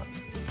check out.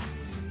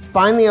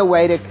 Finally, a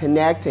way to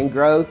connect and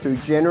grow through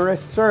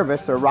generous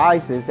service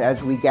arises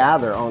as we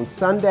gather on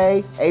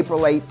Sunday,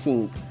 April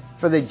 18th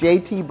for the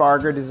J.T.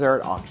 Barger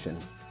Dessert Auction.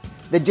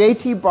 The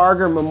J.T.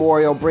 Barger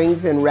Memorial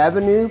brings in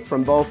revenue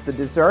from both the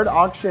dessert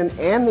auction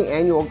and the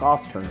annual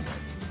golf tournament.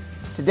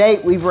 To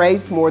date, we've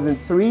raised more than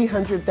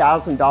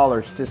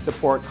 $300,000 to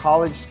support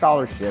college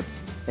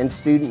scholarships and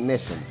student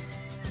missions.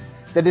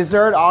 The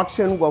dessert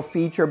auction will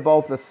feature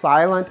both a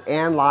silent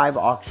and live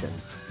auction.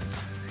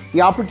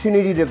 The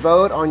opportunity to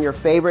vote on your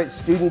favorite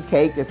student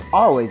cake is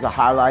always a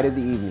highlight of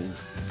the evening.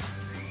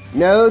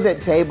 Know that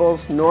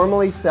tables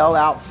normally sell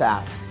out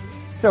fast,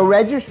 so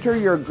register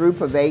your group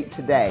of 8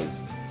 today.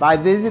 by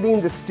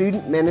visiting the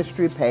student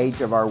ministry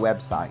page of our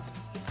website.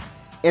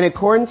 In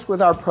accordance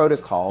with our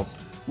protocols,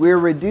 we are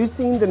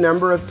reducing the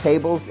number of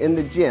tables in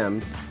the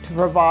gym to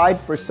provide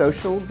for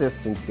social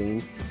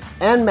distancing,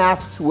 and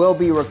masks will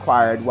be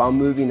required while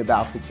moving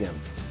about the gym.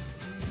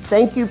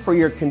 Thank you for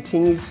your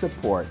continued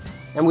support,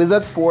 and we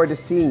look forward to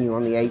seeing you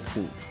on the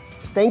 18th.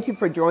 Thank you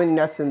for joining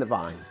us in the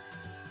Vine.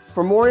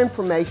 For more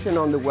information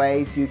on the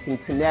ways you can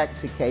connect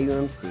to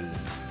KUMC,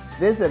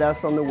 visit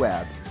us on the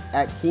web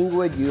at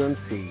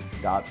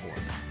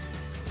kingwoodumc.org.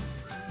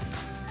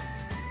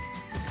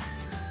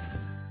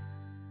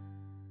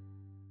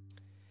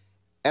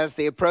 As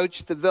they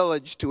approached the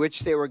village to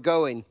which they were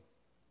going,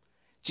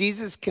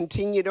 Jesus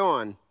continued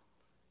on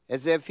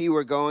as if he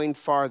were going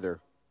farther.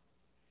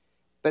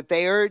 But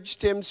they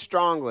urged him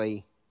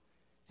strongly,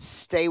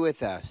 "Stay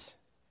with us."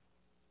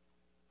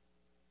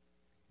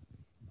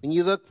 When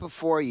you look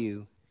before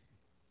you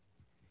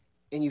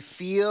and you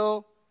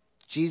feel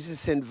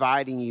Jesus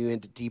inviting you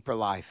into deeper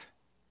life,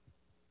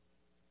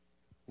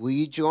 will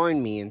you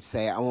join me and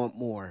say, "I want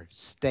more.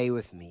 Stay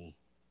with me.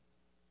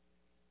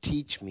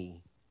 Teach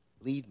me.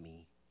 Lead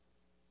me.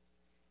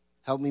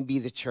 Help me be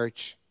the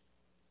church,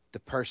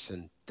 the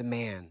person, the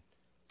man,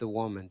 the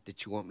woman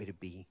that you want me to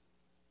be."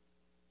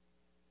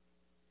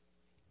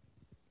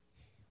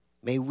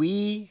 May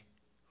we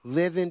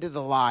live into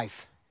the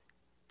life,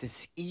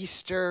 this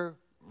Easter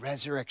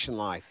resurrection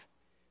life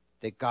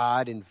that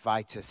God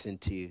invites us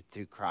into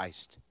through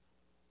Christ,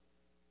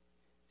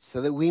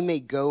 so that we may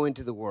go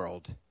into the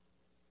world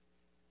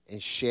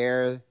and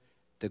share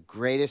the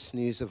greatest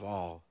news of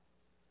all,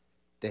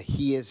 that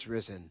he is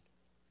risen.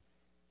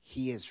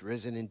 He is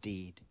risen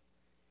indeed,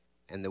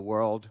 and the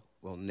world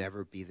will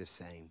never be the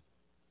same.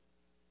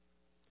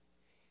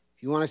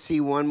 If you want to see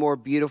one more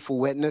beautiful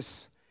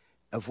witness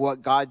of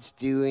what God's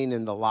doing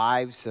in the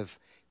lives of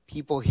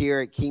people here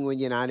at Kingwood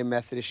United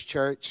Methodist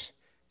Church,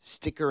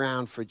 stick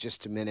around for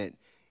just a minute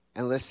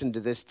and listen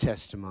to this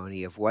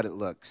testimony of what it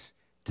looks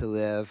to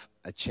live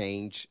a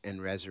changed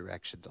and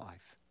resurrection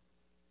life.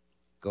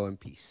 Go in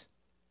peace.